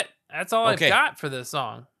 That's it. That's all Okay. I've got for this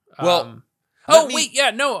song. Well, wait,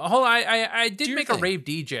 no, hold on. I did your make a thing. rave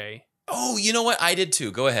DJ. Oh, you know what? I did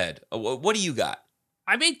too. Go ahead. What do you got?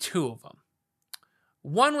 I made two of them.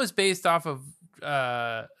 One was based off of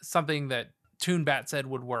something that TuneBat said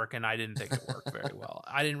would work, and I didn't think it worked very well.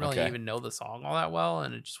 I didn't really Okay. even know the song all that well,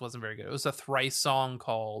 and it just wasn't very good. It was a Thrice song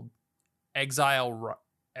called Exile. What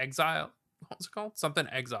was it called? Something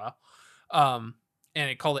Exile. And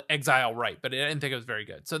it called it Exile Right, but I didn't think it was very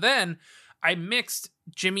good. So then I mixed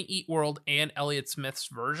Jimmy Eat World and Elliott Smith's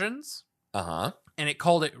versions, Uh-huh. and it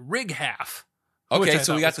called it Rig Half. which I Okay,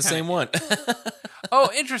 so we thought got was the kinda same one.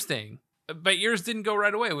 Oh, interesting. But yours didn't go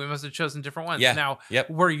right away. We must have chosen different ones. Yeah. Now, Yep.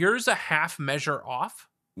 were yours a half measure off?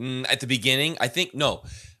 At the beginning, I think, no.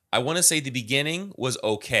 I want to say the beginning was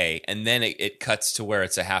okay, and then it cuts to where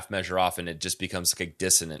it's a half measure off, and it just becomes like a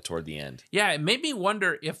dissonant toward the end. Yeah, it made me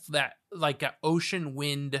wonder if that, like a ocean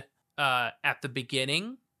wind at the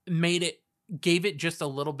beginning, gave it just a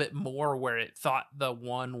little bit more where it thought the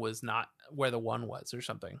one was not where the one was or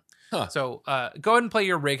something. Huh. So go ahead and play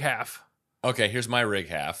your rig half. Okay, here's my rig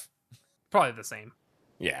half. Probably the same.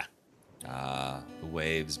 Yeah. Ah, the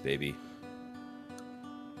waves, baby.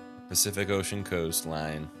 Pacific Ocean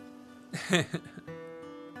coastline.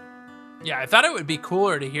 Yeah, I thought it would be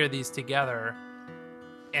cooler to hear these together,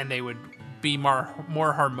 and they would be more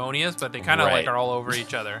harmonious, but they kind of Right. like are all over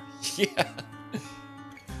each other. Yeah.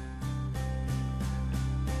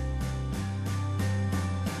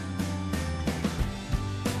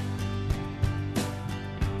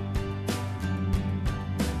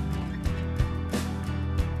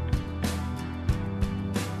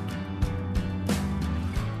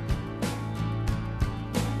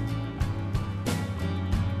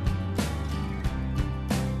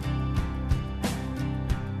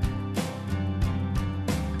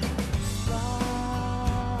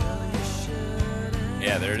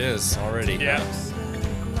 Yeah, there it is already. Yeah.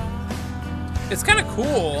 It's kind of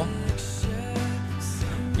cool.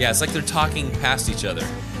 Yeah, it's like they're talking past each other.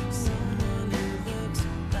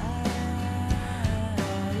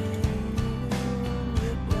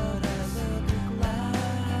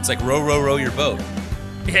 It's like row, row, row your boat.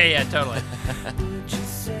 Yeah, totally.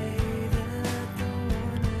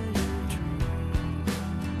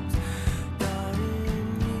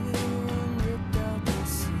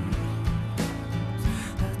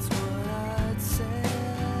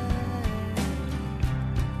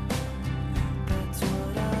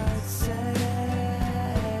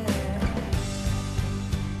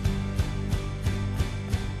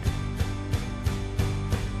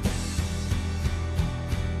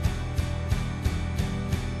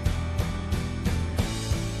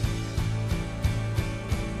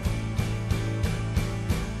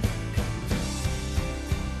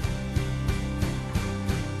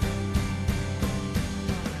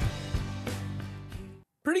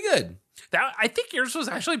 Pretty good. I think yours was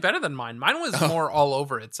actually better than mine. Mine was more all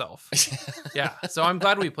over itself. Yeah, so I'm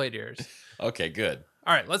glad we played yours. Okay, good.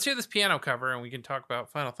 All right, let's hear this piano cover and we can talk about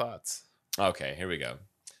final thoughts. Okay, here we go.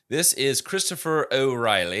 This is Christopher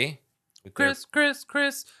O'Reilly. With their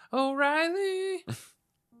Chris O'Reilly.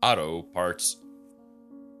 Auto Parts.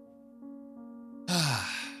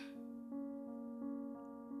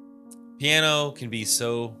 Piano can be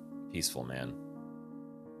so peaceful, man.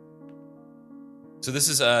 So this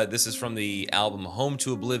is from the album Home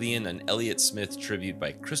to Oblivion, an Elliott Smith tribute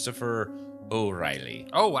by Christopher O'Reilly.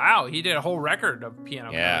 Oh, wow. He did a whole record of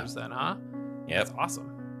piano Yeah. covers then, huh? Yep. That's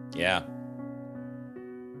awesome. Yeah.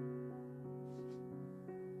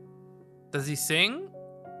 Does he sing?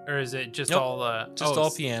 Or is it just Nope. all Just all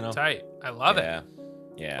it's piano. Tight. I love it.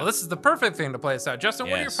 Yeah. Well, this is the perfect thing to play us out. Justin,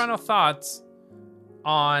 what are your Yes. final thoughts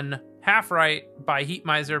on Half Right by Heat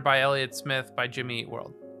Miser, by Elliott Smith, by Jimmy Eat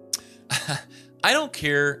World? I don't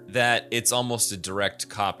care that it's almost a direct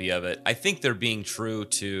copy of it. I think they're being true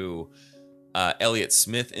to Elliott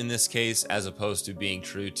Smith in this case, as opposed to being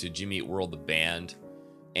true to Jimmy Eat World, the band.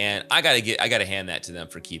 And I gotta hand that to them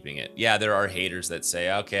for keeping it. Yeah, there are haters that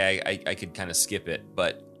say, okay, I could kind of skip it,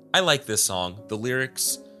 but I like this song. The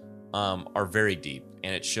lyrics are very deep,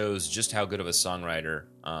 and it shows just how good of a songwriter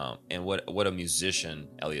and what a musician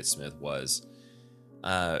Elliott Smith was.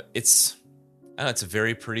 It's a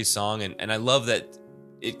very pretty song, and I love that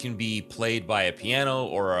it can be played by a piano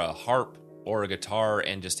or a harp or a guitar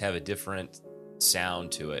and just have a different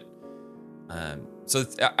sound to it. So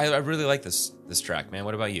I really like this track, man.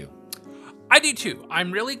 What about you? I do too.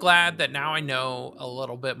 I'm really glad that now I know a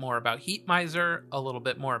little bit more about Heat Miser, a little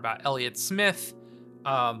bit more about Elliott Smith.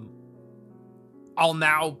 I'll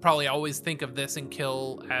now probably always think of this and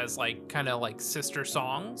Kill as like kind of like sister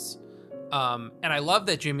songs. And I love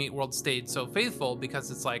that Jimmy Eat World stayed so faithful,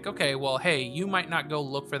 because it's like, okay, well, hey, you might not go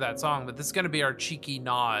look for that song, but this is going to be our cheeky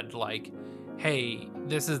nod. Like, hey,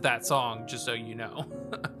 this is that song, just so you know.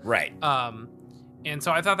 Right. And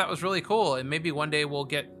so I thought that was really cool. And maybe one day we'll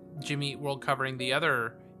get Jimmy Eat World covering the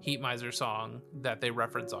other Heat Miser song that they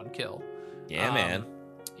reference on Kill. Yeah, man.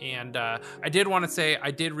 And I did want to say,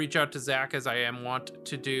 I did reach out to Zach, as I am wont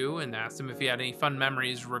to do, and asked him if he had any fun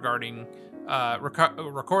memories regarding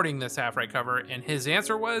recording this Half Right cover. And his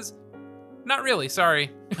answer was, not really,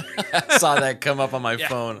 sorry. I saw that come up on my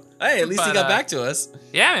phone. Hey, at least he got back to us.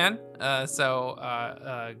 Yeah, man.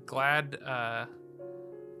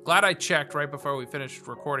 Glad I checked right before we finished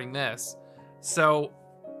recording this. So,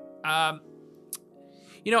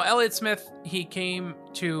 Elliott Smith, he came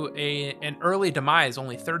to an early demise,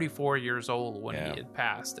 only 34 years old when he had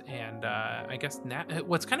passed. And I guess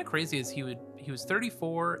what's kind of crazy is he was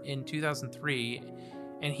 34 in 2003,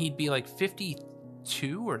 and he'd be like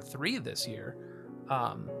 52 or 3 this year.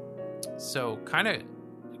 So kind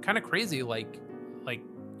of crazy. Like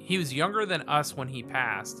he was younger than us when he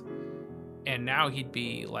passed, and now he'd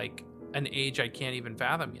be like an age I can't even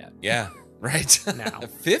fathom yet. Yeah, right. Now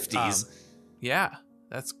 50s. Yeah,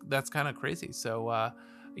 that's kind of crazy. So,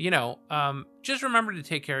 just remember to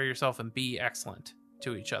take care of yourself and be excellent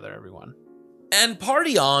to each other, everyone. And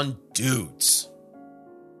party on, dudes.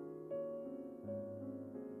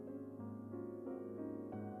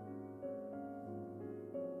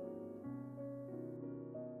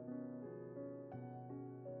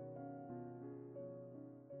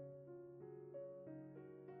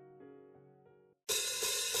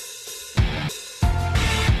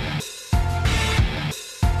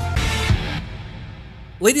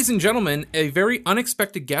 Ladies and gentlemen, a very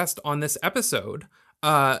unexpected guest on this episode.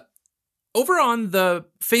 Over on the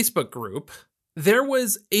Facebook group, there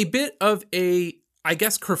was a bit of a, I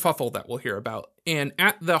guess, kerfuffle that we'll hear about. And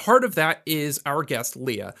at the heart of that is our guest,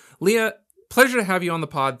 Leah. Leah, pleasure to have you on the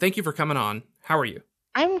pod. Thank you for coming on. How are you?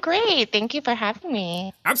 I'm great. Thank you for having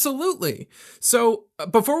me. Absolutely. So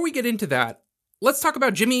before we get into that, let's talk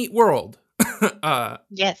about Jimmy Eat World.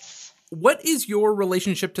 Yes. What is your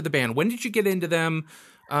relationship to the band? When did you get into them?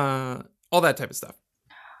 All that type of stuff.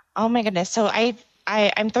 Oh my goodness. So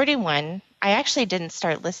I'm 31. I actually didn't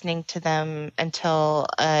start listening to them until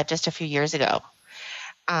just a few years ago.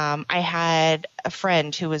 I had a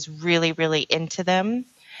friend who was really, really into them.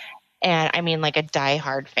 And I mean, like a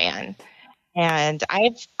diehard fan. And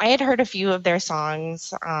I had heard a few of their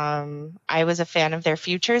songs. I was a fan of their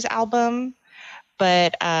Futures album,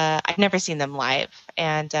 but I've never seen them live.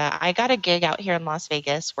 And I got a gig out here in Las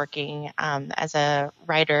Vegas working as a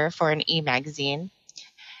writer for an e-magazine.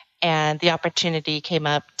 And the opportunity came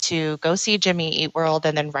up to go see Jimmy Eat World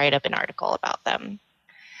and then write up an article about them.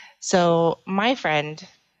 So my friend,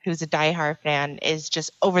 who's a diehard fan, is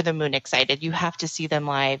just over the moon excited. You have to see them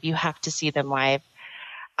live. You have to see them live.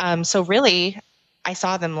 So really, I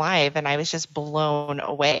saw them live and I was just blown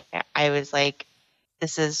away. I was like,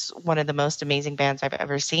 this is one of the most amazing bands I've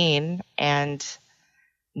ever seen. And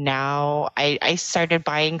now I started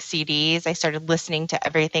buying CDs. I started listening to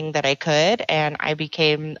everything that I could, and I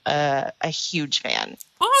became a huge fan.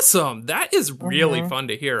 Awesome. That is really fun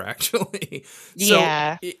to hear, actually.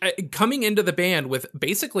 Yeah. So, coming into the band with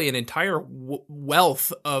basically an entire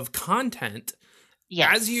wealth of content,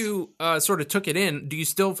 Yes. as you sort of took it in, do you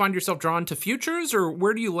still find yourself drawn to Futures, or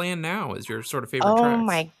where do you land now as your sort of favorite tracks? Oh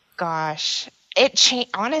my gosh.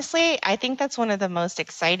 Honestly, I think that's one of the most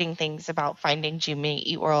exciting things about finding Jimmy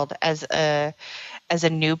Eat World as a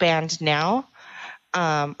new band now.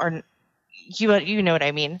 Or you know what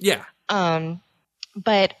I mean. Yeah.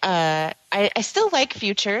 But I still like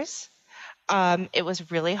Futures. It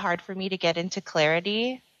was really hard for me to get into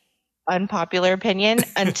Clarity, unpopular opinion,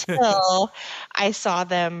 until I saw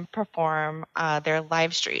them perform their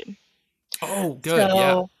live stream. Oh, good.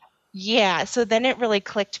 So, yeah, so then it really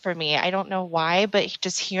clicked for me. I don't know why, but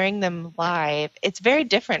just hearing them live, it's very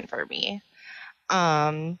different for me.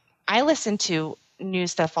 I listen to new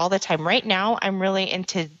stuff all the time. Right now, I'm really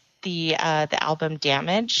into the album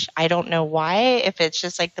Damage. I don't know why, if it's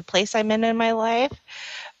just like the place I'm in my life,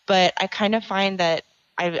 but I kind of find that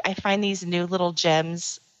I find these new little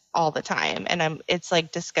gems all the time, and it's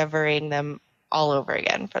like discovering them all over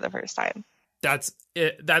again for the first time. That's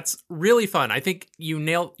it. That's really fun. I think you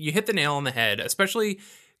hit the nail on the head, especially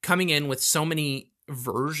coming in with so many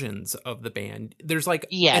versions of the band. There's like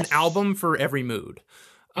an album for every mood.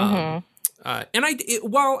 And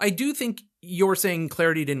while I do think you're saying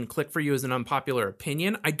Clarity didn't click for you as an unpopular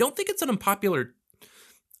opinion, I don't think it's an unpopular,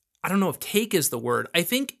 I don't know if take is the word. I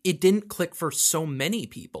think it didn't click for so many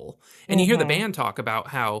people. And you hear the band talk about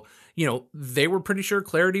how, they were pretty sure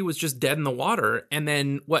Clarity was just dead in the water. And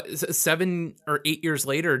then 7 or 8 years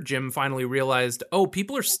later, Jim finally realized,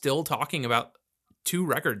 people are still talking about 2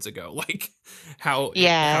 records ago, like how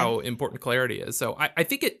important Clarity is. So I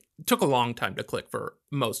think it took a long time to click for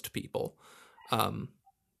most people.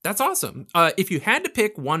 That's awesome. If you had to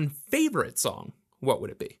pick one favorite song, what would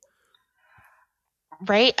it be?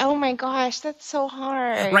 Right? Oh my gosh, that's so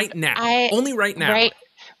hard. Right now. Only right now.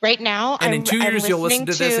 Right now. And in 2 years, you'll listen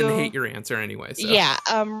to this and hate your answer anyway. So. Yeah.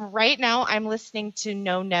 Right now, I'm listening to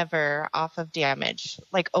No Never off of Damage,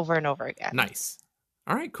 like over and over again. Nice.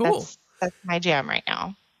 All right, cool. That's my jam right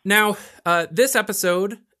now. Now, this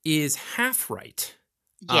episode is Half Right.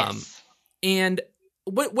 Yes. And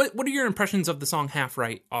what are your impressions of the song Half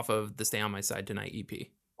Right off of the Stay on My Side Tonight EP?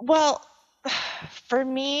 Well, for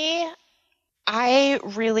me, I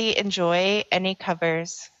really enjoy any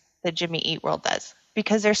covers that Jimmy Eat World does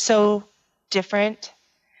because they're so different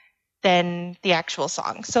than the actual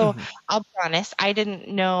song. So I'll be honest, I didn't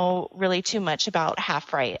know really too much about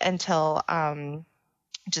Half Right until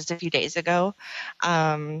just a few days ago.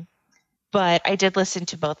 But I did listen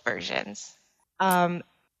to both versions.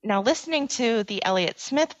 Now, listening to the Elliott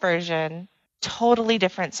Smith version, totally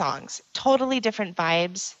different songs, totally different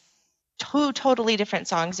vibes, 2 totally different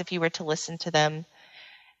songs if you were to listen to them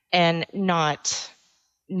and not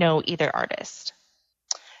know either artist.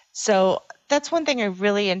 So that's one thing I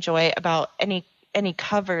really enjoy about any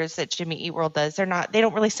covers that Jimmy Eat World does. They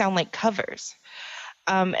don't really sound like covers.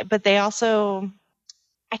 But they also,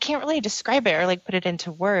 I can't really describe it or like put it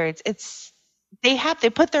into words. They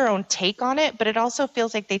put their own take on it, but it also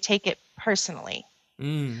feels like they take it personally.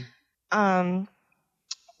 So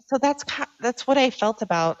that's what I felt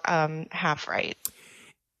about Half Right.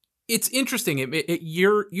 It's interesting.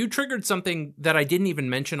 You triggered something that I didn't even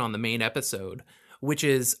mention on the main episode, which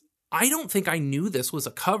is I don't think I knew this was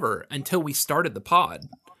a cover until we started the pod.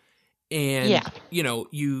 And,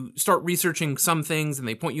 you start researching some things and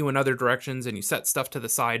they point you in other directions and you set stuff to the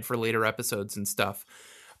side for later episodes and stuff.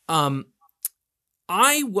 I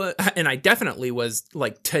definitely was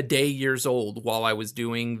like today years old while I was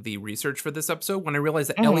doing the research for this episode when I realized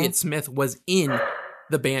that Elliott Smith was in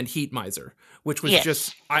the band Heat Miser, which was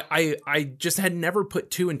just, I just had never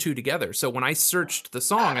put 2 and 2 together. So when I searched the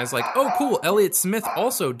song, I was like, oh, cool. Elliott Smith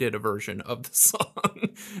also did a version of the song,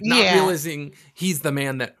 not realizing he's the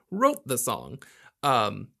man that wrote the song.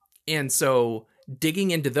 And so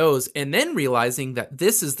digging into those and then realizing that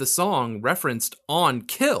this is the song referenced on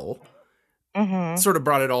Kill, sort of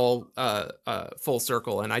brought it all full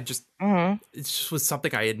circle, and I just it just was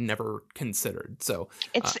something I had never considered. So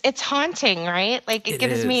it's haunting, right? Like it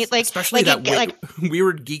gives me like especially we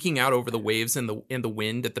were geeking out over the waves and the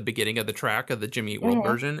wind at the beginning of the track of the Jimmy Eat World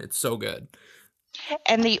version. It's so good,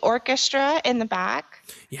 and the orchestra in the back.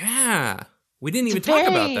 Yeah. We didn't even talk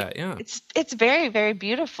about that. Yeah. It's very, very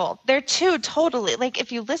beautiful. They're 2 totally, like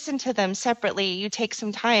if you listen to them separately, you take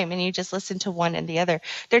some time and you just listen to one and the other.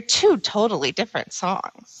 They're 2 totally different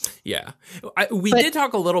songs. Yeah. We did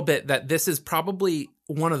talk a little bit that this is probably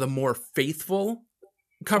one of the more faithful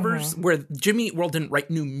covers where Jimmy Eat World didn't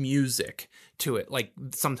write new music to it. Like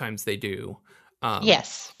sometimes they do.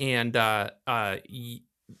 Yes. And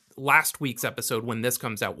last week's episode, when this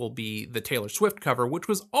comes out, will be the Taylor Swift cover, which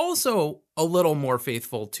was also a little more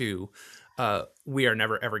faithful to We Are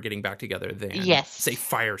Never Ever Getting Back Together than, say,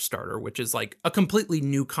 Firestarter, which is like a completely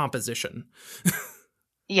new composition.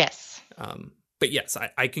 Yes. But yes,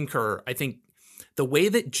 I concur. I think the way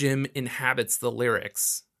that Jim inhabits the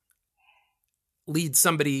lyrics leads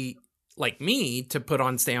somebody like me to put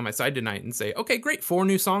on Stay on My Side Tonight and say, okay, great, 4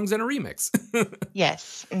 new songs and a remix.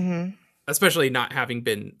 Yes. Mm-hmm. Especially not having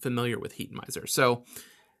been familiar with Heatmiser. So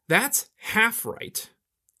that's half right.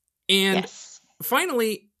 And Yes.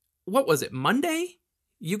 finally, what was it, Monday?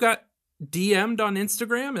 You got DM'd on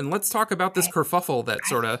Instagram, and let's talk about this kerfuffle that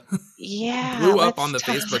sort of Yeah. blew up let's on the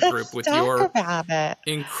talk- Facebook group let's with talk your about it.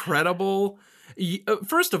 incredible.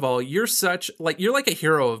 First of all, you're like a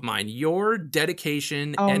hero of mine. Your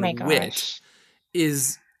dedication Oh and my wit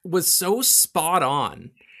gosh. was so spot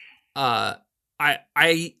on. I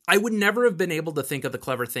would never have been able to think of the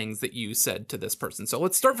clever things that you said to this person. So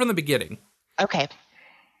let's start from the beginning. Okay.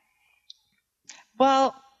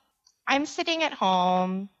 Well, I'm sitting at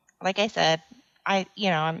home. Like I said,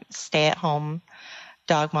 I'm stay at home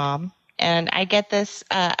dog mom. And I get this,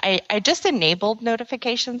 I just enabled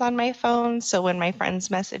notifications on my phone. So when my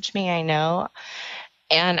friends message me, I know.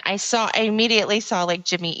 And I immediately saw like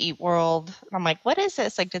Jimmy Eat World. I'm like, what is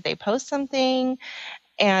this? Like, did they post something?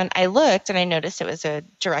 And I looked and I noticed it was a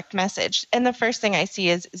direct message. And the first thing I see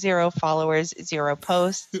is 0 followers, 0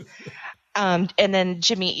 posts. And then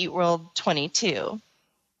Jimmy Eat World 22.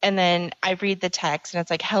 And then I read the text and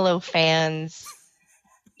it's like, hello fans,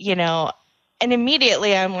 and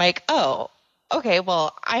immediately I'm like, oh, okay,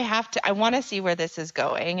 well, I want to see where this is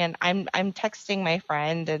going. And I'm texting my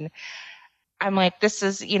friend and I'm like, this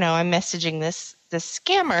is, I'm messaging this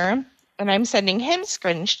scammer and I'm sending him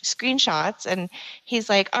screenshots and he's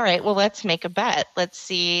like, all right, well, let's make a bet. Let's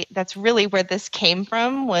see. That's really where this came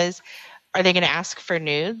from was, are they going to ask for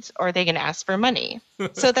nudes or are they going to ask for money?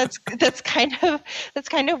 So that's kind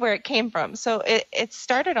of where it came from. So it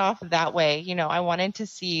started off that way. I wanted to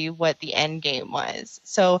see what the end game was.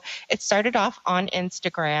 So it started off on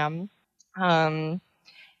Instagram. And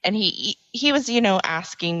he was,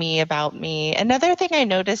 asking me about me. Another thing I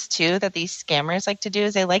noticed too, that these scammers like to do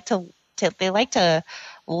is they like to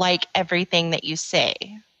like everything that you say.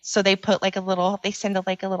 So they put they send a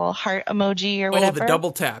little heart emoji or whatever. Oh, the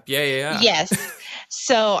double tap. Yeah. Yes.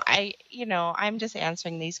 So I'm just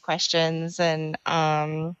answering these questions and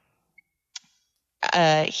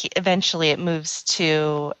eventually it moves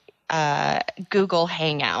to Google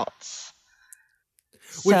Hangouts.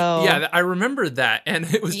 So yeah, I remember that. And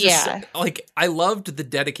it was just Yeah. I loved the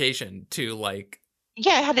dedication to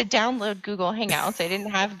Yeah, I had to download Google Hangouts. I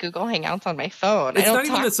didn't have Google Hangouts on my phone. It's I don't not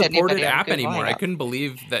even talk a to supported anybody on app Google anymore. I Hangouts. couldn't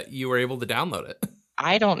believe that you were able to download it.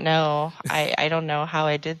 I don't know. I don't know how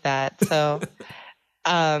I did that. So,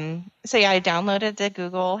 so yeah, I downloaded the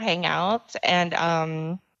Google Hangouts,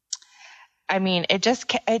 and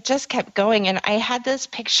it just kept going. And I had this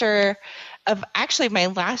picture of actually my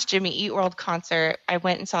last Jimmy Eat World concert. I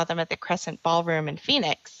went and saw them at the Crescent Ballroom in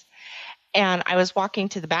Phoenix, and I was walking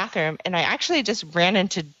to the bathroom, and I actually just ran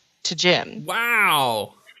into Jim.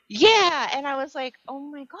 Wow. Yeah, and I was like, oh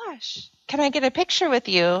my gosh, can I get a picture with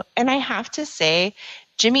you? And I have to say,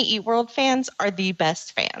 Jimmy Eat World fans are the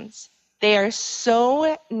best fans. They are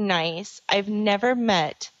so nice. I've never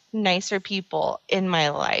met nicer people in my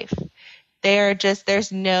life. They are just,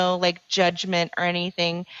 there's no judgment or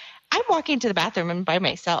anything. I'm walking to the bathroom and by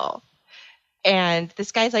myself. And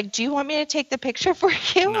this guy's like, do you want me to take the picture for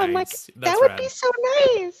you? I'm like, Nice. that That's would rad. be so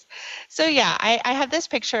nice. So yeah, I have this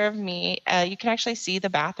picture of me. You can actually see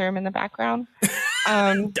the bathroom in the background.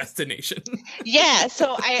 Destination. Yeah,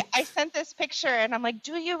 so I sent this picture and I'm like,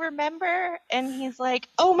 do you remember? And he's like,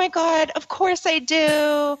 oh my God, of course I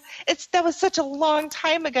do. That was such a long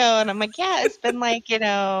time ago. And I'm like, yeah, it's been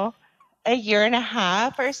a year and a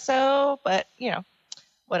half or so, but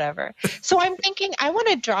whatever. So I'm thinking I want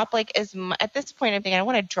to drop at this point I'm thinking I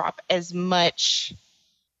want to drop as much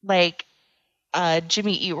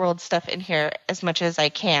Jimmy Eat World stuff in here as much as I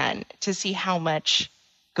can to see how much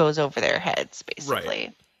goes over their heads, basically.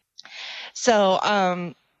 Right.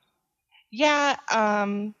 So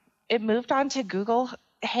it moved on to Google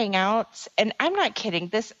Hangouts, and I'm not kidding.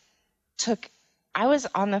 I was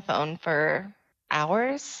on the phone for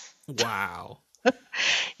hours. Wow.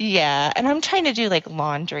 Yeah, and I'm trying to do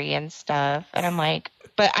laundry and stuff, and I'm like,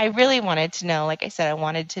 but I really wanted to know, like I said, I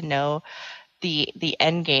wanted to know the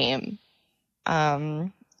end game.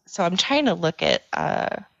 So I'm trying to look at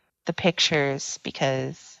the pictures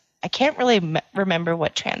because I can't really remember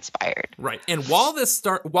what transpired. Right. And while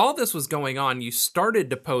this was going on, you started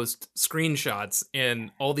to post screenshots and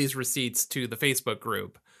all these receipts to the Facebook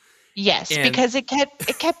group. Yes, And- because it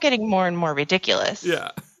kept getting more and more ridiculous. Yeah.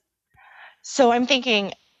 So I'm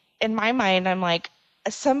thinking, in my mind, I'm like,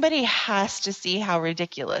 somebody has to see how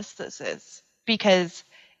ridiculous this is because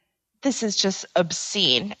this is just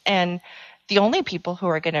obscene. And the only people who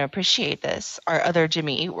are going to appreciate this are other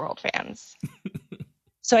Jimmy Eat World fans.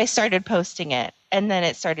 So I started posting it, and then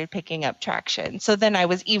it started picking up traction. So then I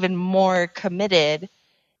was even more committed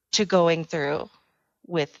to going through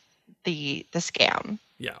with the scam.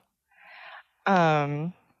 Yeah.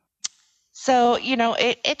 So,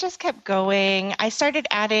 it just kept going. I started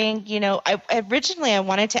adding, originally I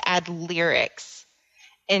wanted to add lyrics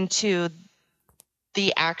into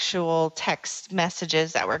the actual text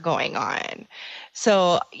messages that were going on.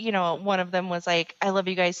 So, one of them was like, I love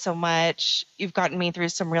you guys so much. You've gotten me through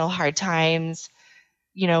some real hard times.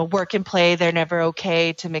 Work and play, they're never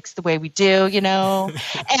okay to mix the way we do,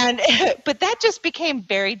 and but that just became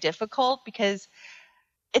very difficult because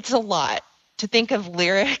it's a lot to think of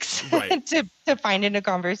lyrics Right. to find in a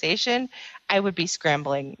conversation. I would be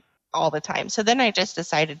scrambling all the time. So then I just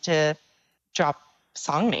decided to drop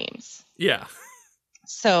song names. Yeah.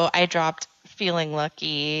 So I dropped Feeling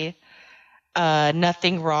Lucky,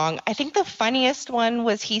 Nothing Wrong. I think the funniest one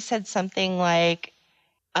was he said something like,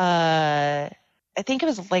 I think it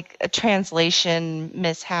was like a translation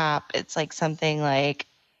mishap. It's like something like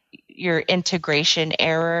your integration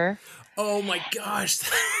error. Oh my gosh.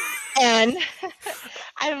 And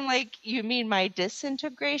I'm like, you mean my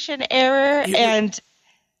disintegration error? And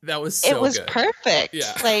that was so it was good. perfect.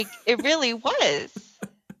 Yeah. Like, it really was.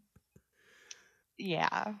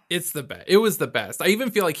 Yeah. It's the best. It was the best. I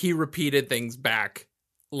even feel like he repeated things back,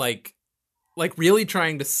 like really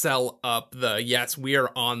trying to sell up the, yes, we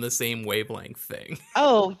are on the same wavelength thing.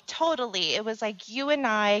 Oh, totally. It was like, you and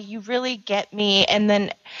I, you really get me. And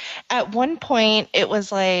then at one point, it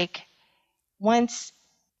was like, once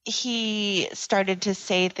he started to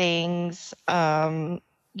say things, I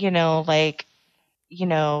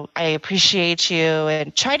appreciate you,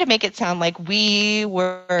 and try to make it sound like we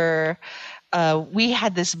were, we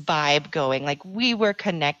had this vibe going, like we were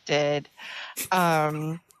connected.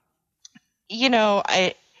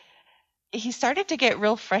 He started to get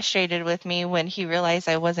real frustrated with me when he realized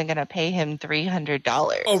I wasn't going to pay him $300.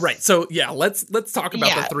 Oh, right. So yeah, let's talk about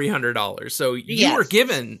Yeah. the $300. So you Yes. were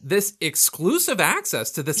given this exclusive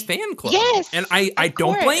access to this fan club. Yes, And I of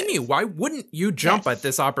don't blame course. you. Why wouldn't you jump Yes. at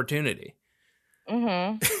this opportunity?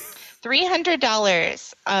 Mm-hmm.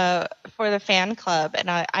 $300 for the fan club, and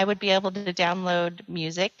I would be able to download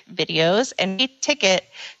music, videos, and a ticket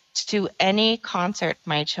to any concert of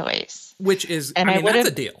my choice. Which is, And I I mean, that's would've-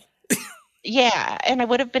 a deal. Yeah, and I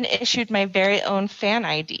would have been issued my very own fan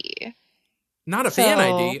ID. Not a fan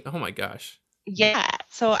So- ID. Oh my gosh. Yeah,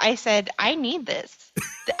 so I said, I need this.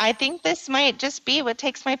 I think this might just be what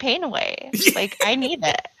takes my pain away. Like, I need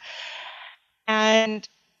it. And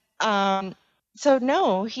so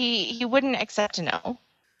no, he wouldn't accept a no.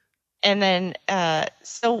 And then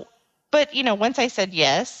but once I said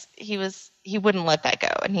yes, he wouldn't let that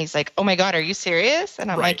go. And he's like, "Oh my God, are you serious?"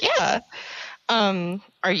 And I'm Right. like, "Yeah."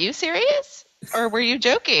 Are you serious? Or were you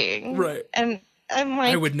joking? Right. And I'm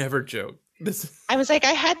like, I would never joke. I was like,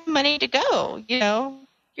 I had money to go,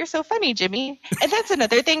 You're so funny, Jimmy. And that's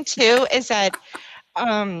another thing too, is that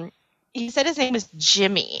he said his name was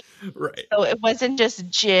Jimmy. Right. So it wasn't just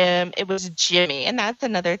Jim, it was Jimmy. And that's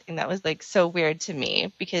another thing that was like so weird to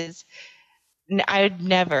me, because I'd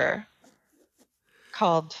never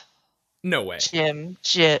called No way. Jim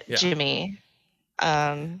Yeah. Jimmy.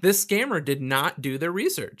 This scammer did not do their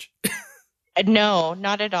research. No,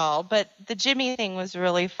 not at all. But the Jimmy thing was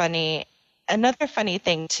really funny. Another funny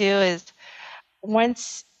thing too is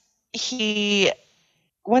once I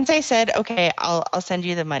said, okay, I'll send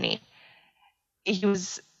you the money, he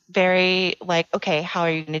was very like, okay, how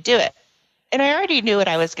are you going to do it? And I already knew what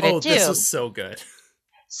I was going to do. This was so good.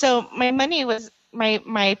 So my money was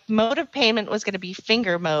my mode of payment was going to be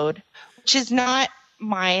finger mode, which is not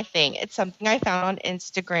my thing. It's something I found on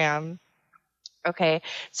Instagram. Okay,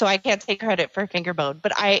 so I can't take credit for finger mode,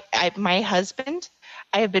 but my husband,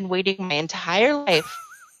 I have been waiting my entire life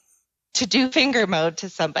to do finger mode to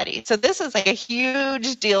somebody. So this is like a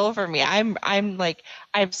huge deal for me. I'm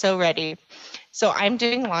so ready. So I'm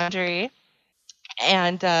doing laundry,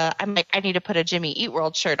 and I'm like, I need to put a Jimmy Eat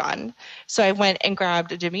World shirt on. So I went and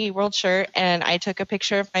grabbed a Jimmy Eat World shirt, and I took a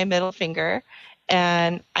picture of my middle finger,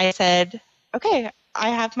 and I said, okay, I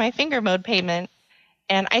have my finger mode payment.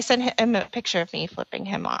 And I sent him a picture of me flipping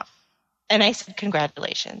him off. And I said,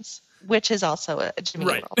 congratulations, which is also a Jimmy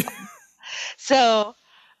Right. World one. So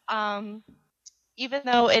even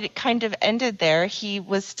though it kind of ended there, he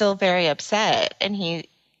was still very upset. And he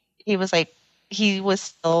was like, he was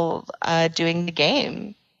still doing the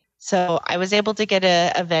game. So I was able to get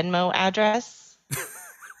a Venmo address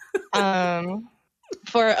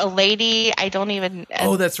for a lady. I don't even...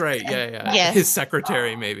 Oh, that's right. Yeah. Yes. His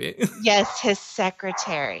secretary, maybe. Yes, his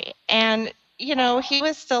secretary. And, he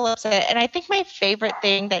was still upset. And I think my favorite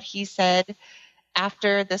thing that he said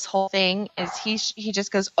after this whole thing is he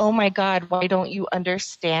just goes, "Oh my God, why don't you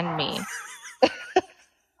understand me?"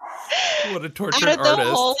 What a Out tortured of the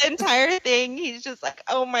artist. whole entire thing, he's just like,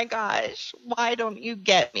 "Oh my gosh, why don't you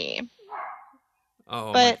get me?"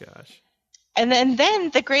 Oh But my gosh. and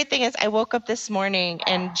then the great thing is I woke up this morning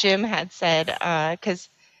and Jim had said, because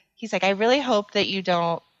he's like, "I really hope that you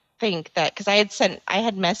don't think that," because I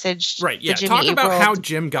had messaged Right, yeah. the Jimmy Talk Eat about World. how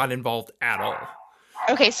Jim got involved at all.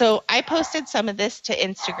 Okay, so I posted some of this to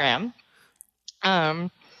Instagram,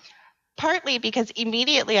 partly because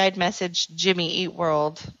immediately I'd messaged Jimmy Eat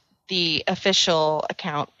World, the official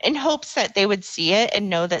account, in hopes that they would see it and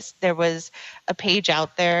know that there was a page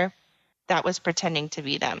out there that was pretending to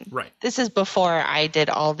be them. Right. This is before I did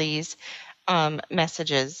all these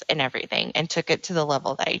messages and everything and took it to the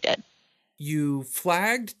level that I did. You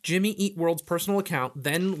flagged Jimmy Eat World's personal account,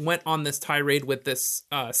 then went on this tirade with this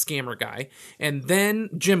scammer guy, and then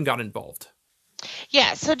Jim got involved.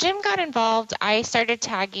 Yeah, so Jim got involved. I started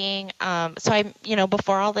tagging. So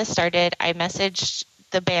before all this started, I messaged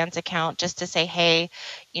the band's account just to say, hey,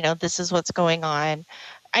 this is what's going on.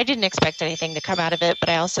 I didn't expect anything to come out of it, but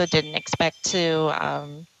I also didn't expect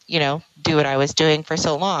to, do what I was doing for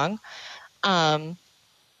so long.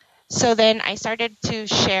 So then I started to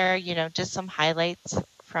share, just some highlights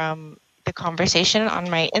from the conversation on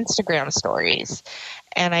my Instagram stories.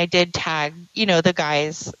 And I did tag, the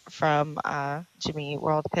guys from Jimmy Eat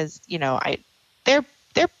World because, they're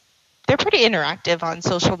pretty interactive on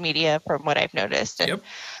social media from what I've noticed. And Yep.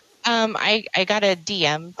 I got a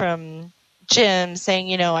DM from Jim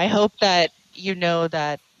saying, I hope that you know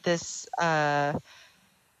that this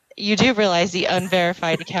you do realize the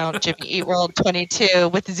unverified account Jimmy Eat World 22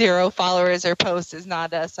 with 0 followers or posts is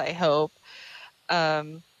not us, I hope.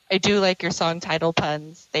 I do like your song title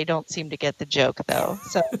puns. They don't seem to get the joke though.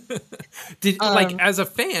 So As a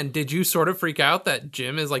fan, did you sort of freak out that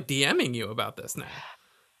Jim is like DMing you about this now?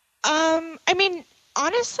 I mean,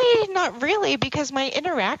 honestly, not really, because my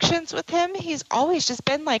interactions with him, he's always just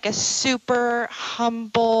been like a super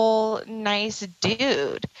humble, nice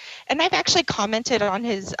dude. And I've actually commented on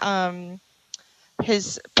his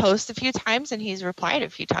post a few times and he's replied a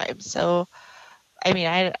few times. So I mean,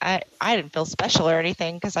 I didn't feel special or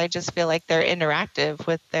anything because I just feel like they're interactive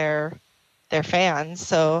with their fans.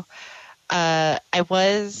 So I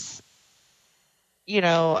was,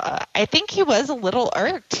 I think he was a little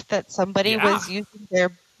irked that somebody was using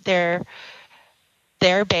their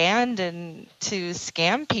band and to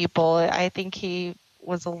scam people. I think he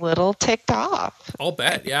was a little ticked off. I'll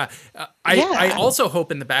bet, yeah. I also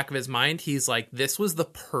hope in the back of his mind he's like, this was the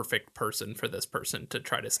perfect person for this person to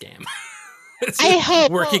try to scam. It's I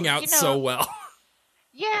hope working out so well.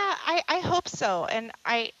 Yeah, I hope so. And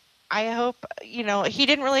I hope, he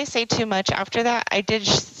didn't really say too much after that. I did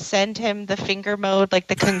send him the finger mode, like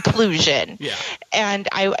the conclusion. Yeah. And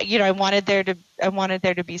I wanted there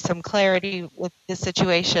to be some clarity with the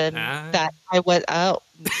situation that I was,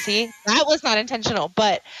 see, that was not intentional,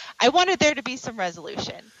 but I wanted there to be some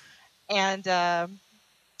resolution. And,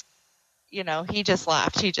 he just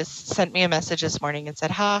laughed. He just sent me a message this morning and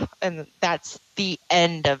said, "Ha," and that's the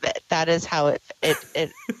end of it. That is how it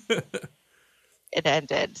it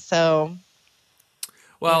ended. So,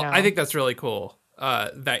 well, I think that's really cool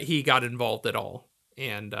that he got involved at all.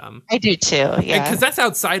 And I do too. Yeah, because that's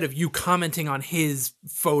outside of you commenting on his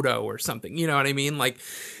photo or something. You know what I mean? Like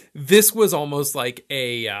this was almost like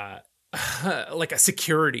a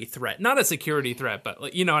security threat, not a security threat,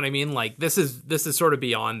 but you know what I mean? Like this is sort of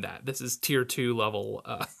beyond that. This is tier 2 level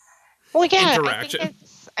interaction.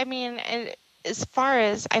 As far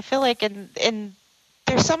as I feel like in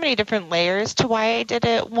there's so many different layers to why I did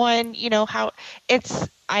it. One, how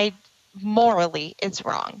morally it's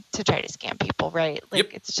wrong to try to scam people, right?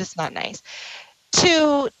 Like it's just not nice.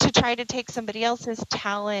 2, to try to take somebody else's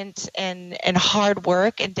talent and hard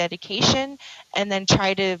work and dedication and then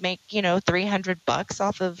try to make, $300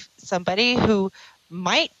 off of somebody who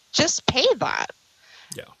might just pay that.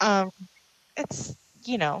 Yeah. It's,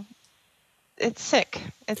 it's sick.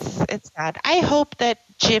 It's sad. I hope that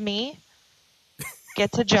Jimmy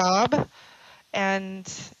gets a job and,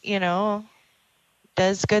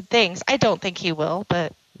 does good things. I don't think he will,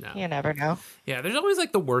 but you never know. Yeah, there's always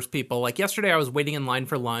like the worst people. Like yesterday I was waiting in line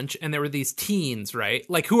for lunch and there were these teens, right?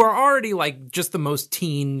 Like who are already like just the most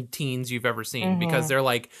teens you've ever seen because they're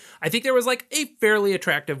like, I think there was like a fairly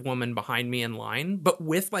attractive woman behind me in line, but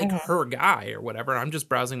with like her guy or whatever. I'm just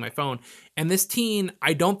browsing my phone And this teen,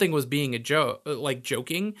 I don't think was being a joke, like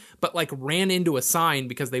joking, but like ran into a sign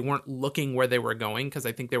because they weren't looking where they were going, because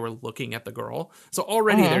I think they were looking at the girl. So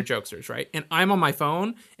already they're jokesters, right? And I'm on my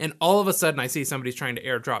phone, and all of a sudden I see somebody's trying to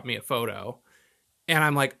airdrop me a photo, and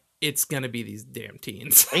I'm like, it's going to be these damn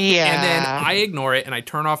teens. Yeah. And then I ignore it, and I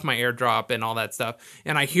turn off my airdrop and all that stuff.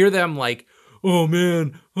 And I hear them like, oh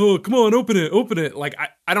man, oh, come on, open it. Like,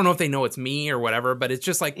 I don't know if they know it's me or whatever, but it's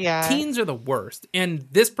just like, teens are the worst. And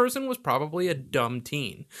this person was probably a dumb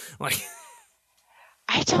teen. Like,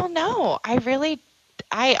 I don't know. I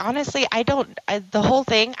honestly, the whole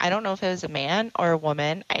thing, I don't know if it was a man or a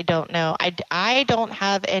woman. I don't know. I don't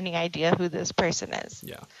have any idea who this person is.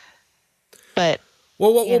 yeah. But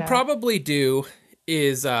Well, what we'll probably do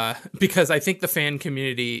is, because I think the fan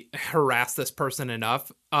community harassed this person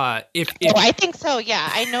enough. If I think so. Yeah,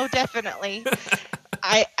 I know definitely.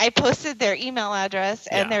 I posted their email address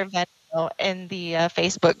and their Venmo in the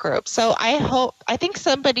Facebook group. So I think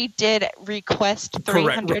somebody did request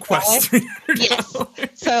 $300. Request $300. Yes.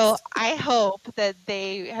 So I hope that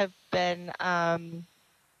they have been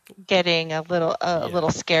getting a little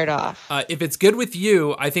scared off. If it's good with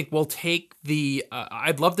you, I think we'll take the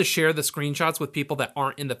I'd love to share the screenshots with people that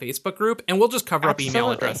aren't in the Facebook group, and we'll just cover up email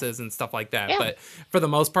addresses and stuff like that. But for the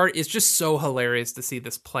most part, it's just so hilarious to see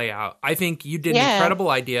this play out. I think you did an incredible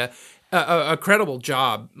idea, a credible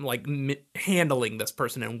job, like handling this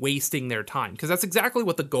person and wasting their time, because that's exactly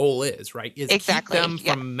what the goal is, right? Is keep them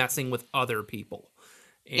from messing with other people.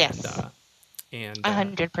 And, and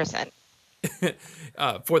 100%.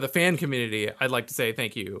 For the fan community, I'd like to say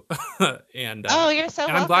thank you. And you're so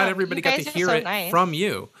welcome. I'm glad everybody got to hear it from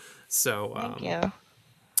you. So thank you.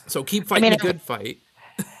 So keep fighting the good fight.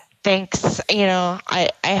 Thanks. I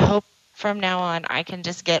hope from now on I can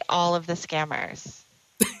just get all of the scammers.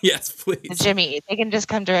 Yes, please. Jimmy, they can just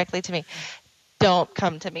come directly to me. Don't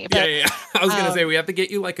come to me. But, yeah. I was gonna say we have to get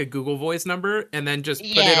you like a Google Voice number, and then just put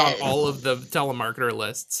it on all of the telemarketer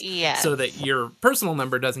lists, so that your personal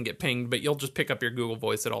number doesn't get pinged, but you'll just pick up your Google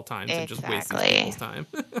Voice at all times and just waste these people's time.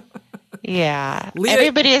 Yeah, Leah,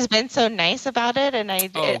 everybody has been so nice about it, and I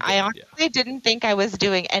honestly didn't think I was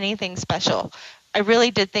doing anything special. I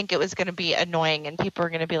really did think it was going to be annoying and people were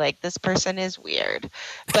going to be like, this person is weird.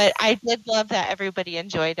 But I did love that everybody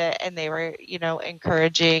enjoyed it and they were,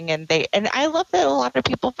 encouraging, and I love that a lot of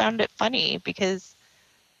people found it funny because,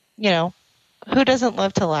 who doesn't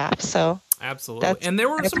love to laugh? So absolutely. And there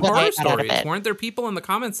were some horror stories. Weren't there people in the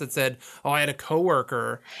comments that said, oh, I had a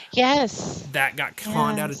coworker that got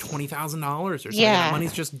conned out of $20,000 or something. Yeah. That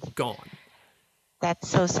money's just gone. That's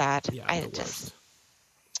so sad. Yeah,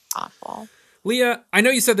 awful. Leah, I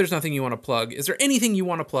know you said there's nothing you want to plug. Is there anything you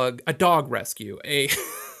want to plug? A dog rescue, a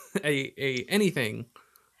anything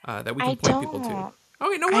that we can point people to?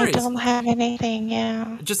 Okay, no worries. I don't have anything.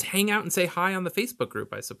 Yeah. Just hang out and say hi on the Facebook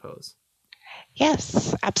group, I suppose.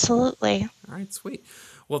 Yes, absolutely. All right, sweet.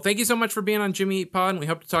 Well, thank you so much for being on Jimmy Eat Pod, and we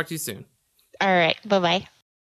hope to talk to you soon. All right, bye bye.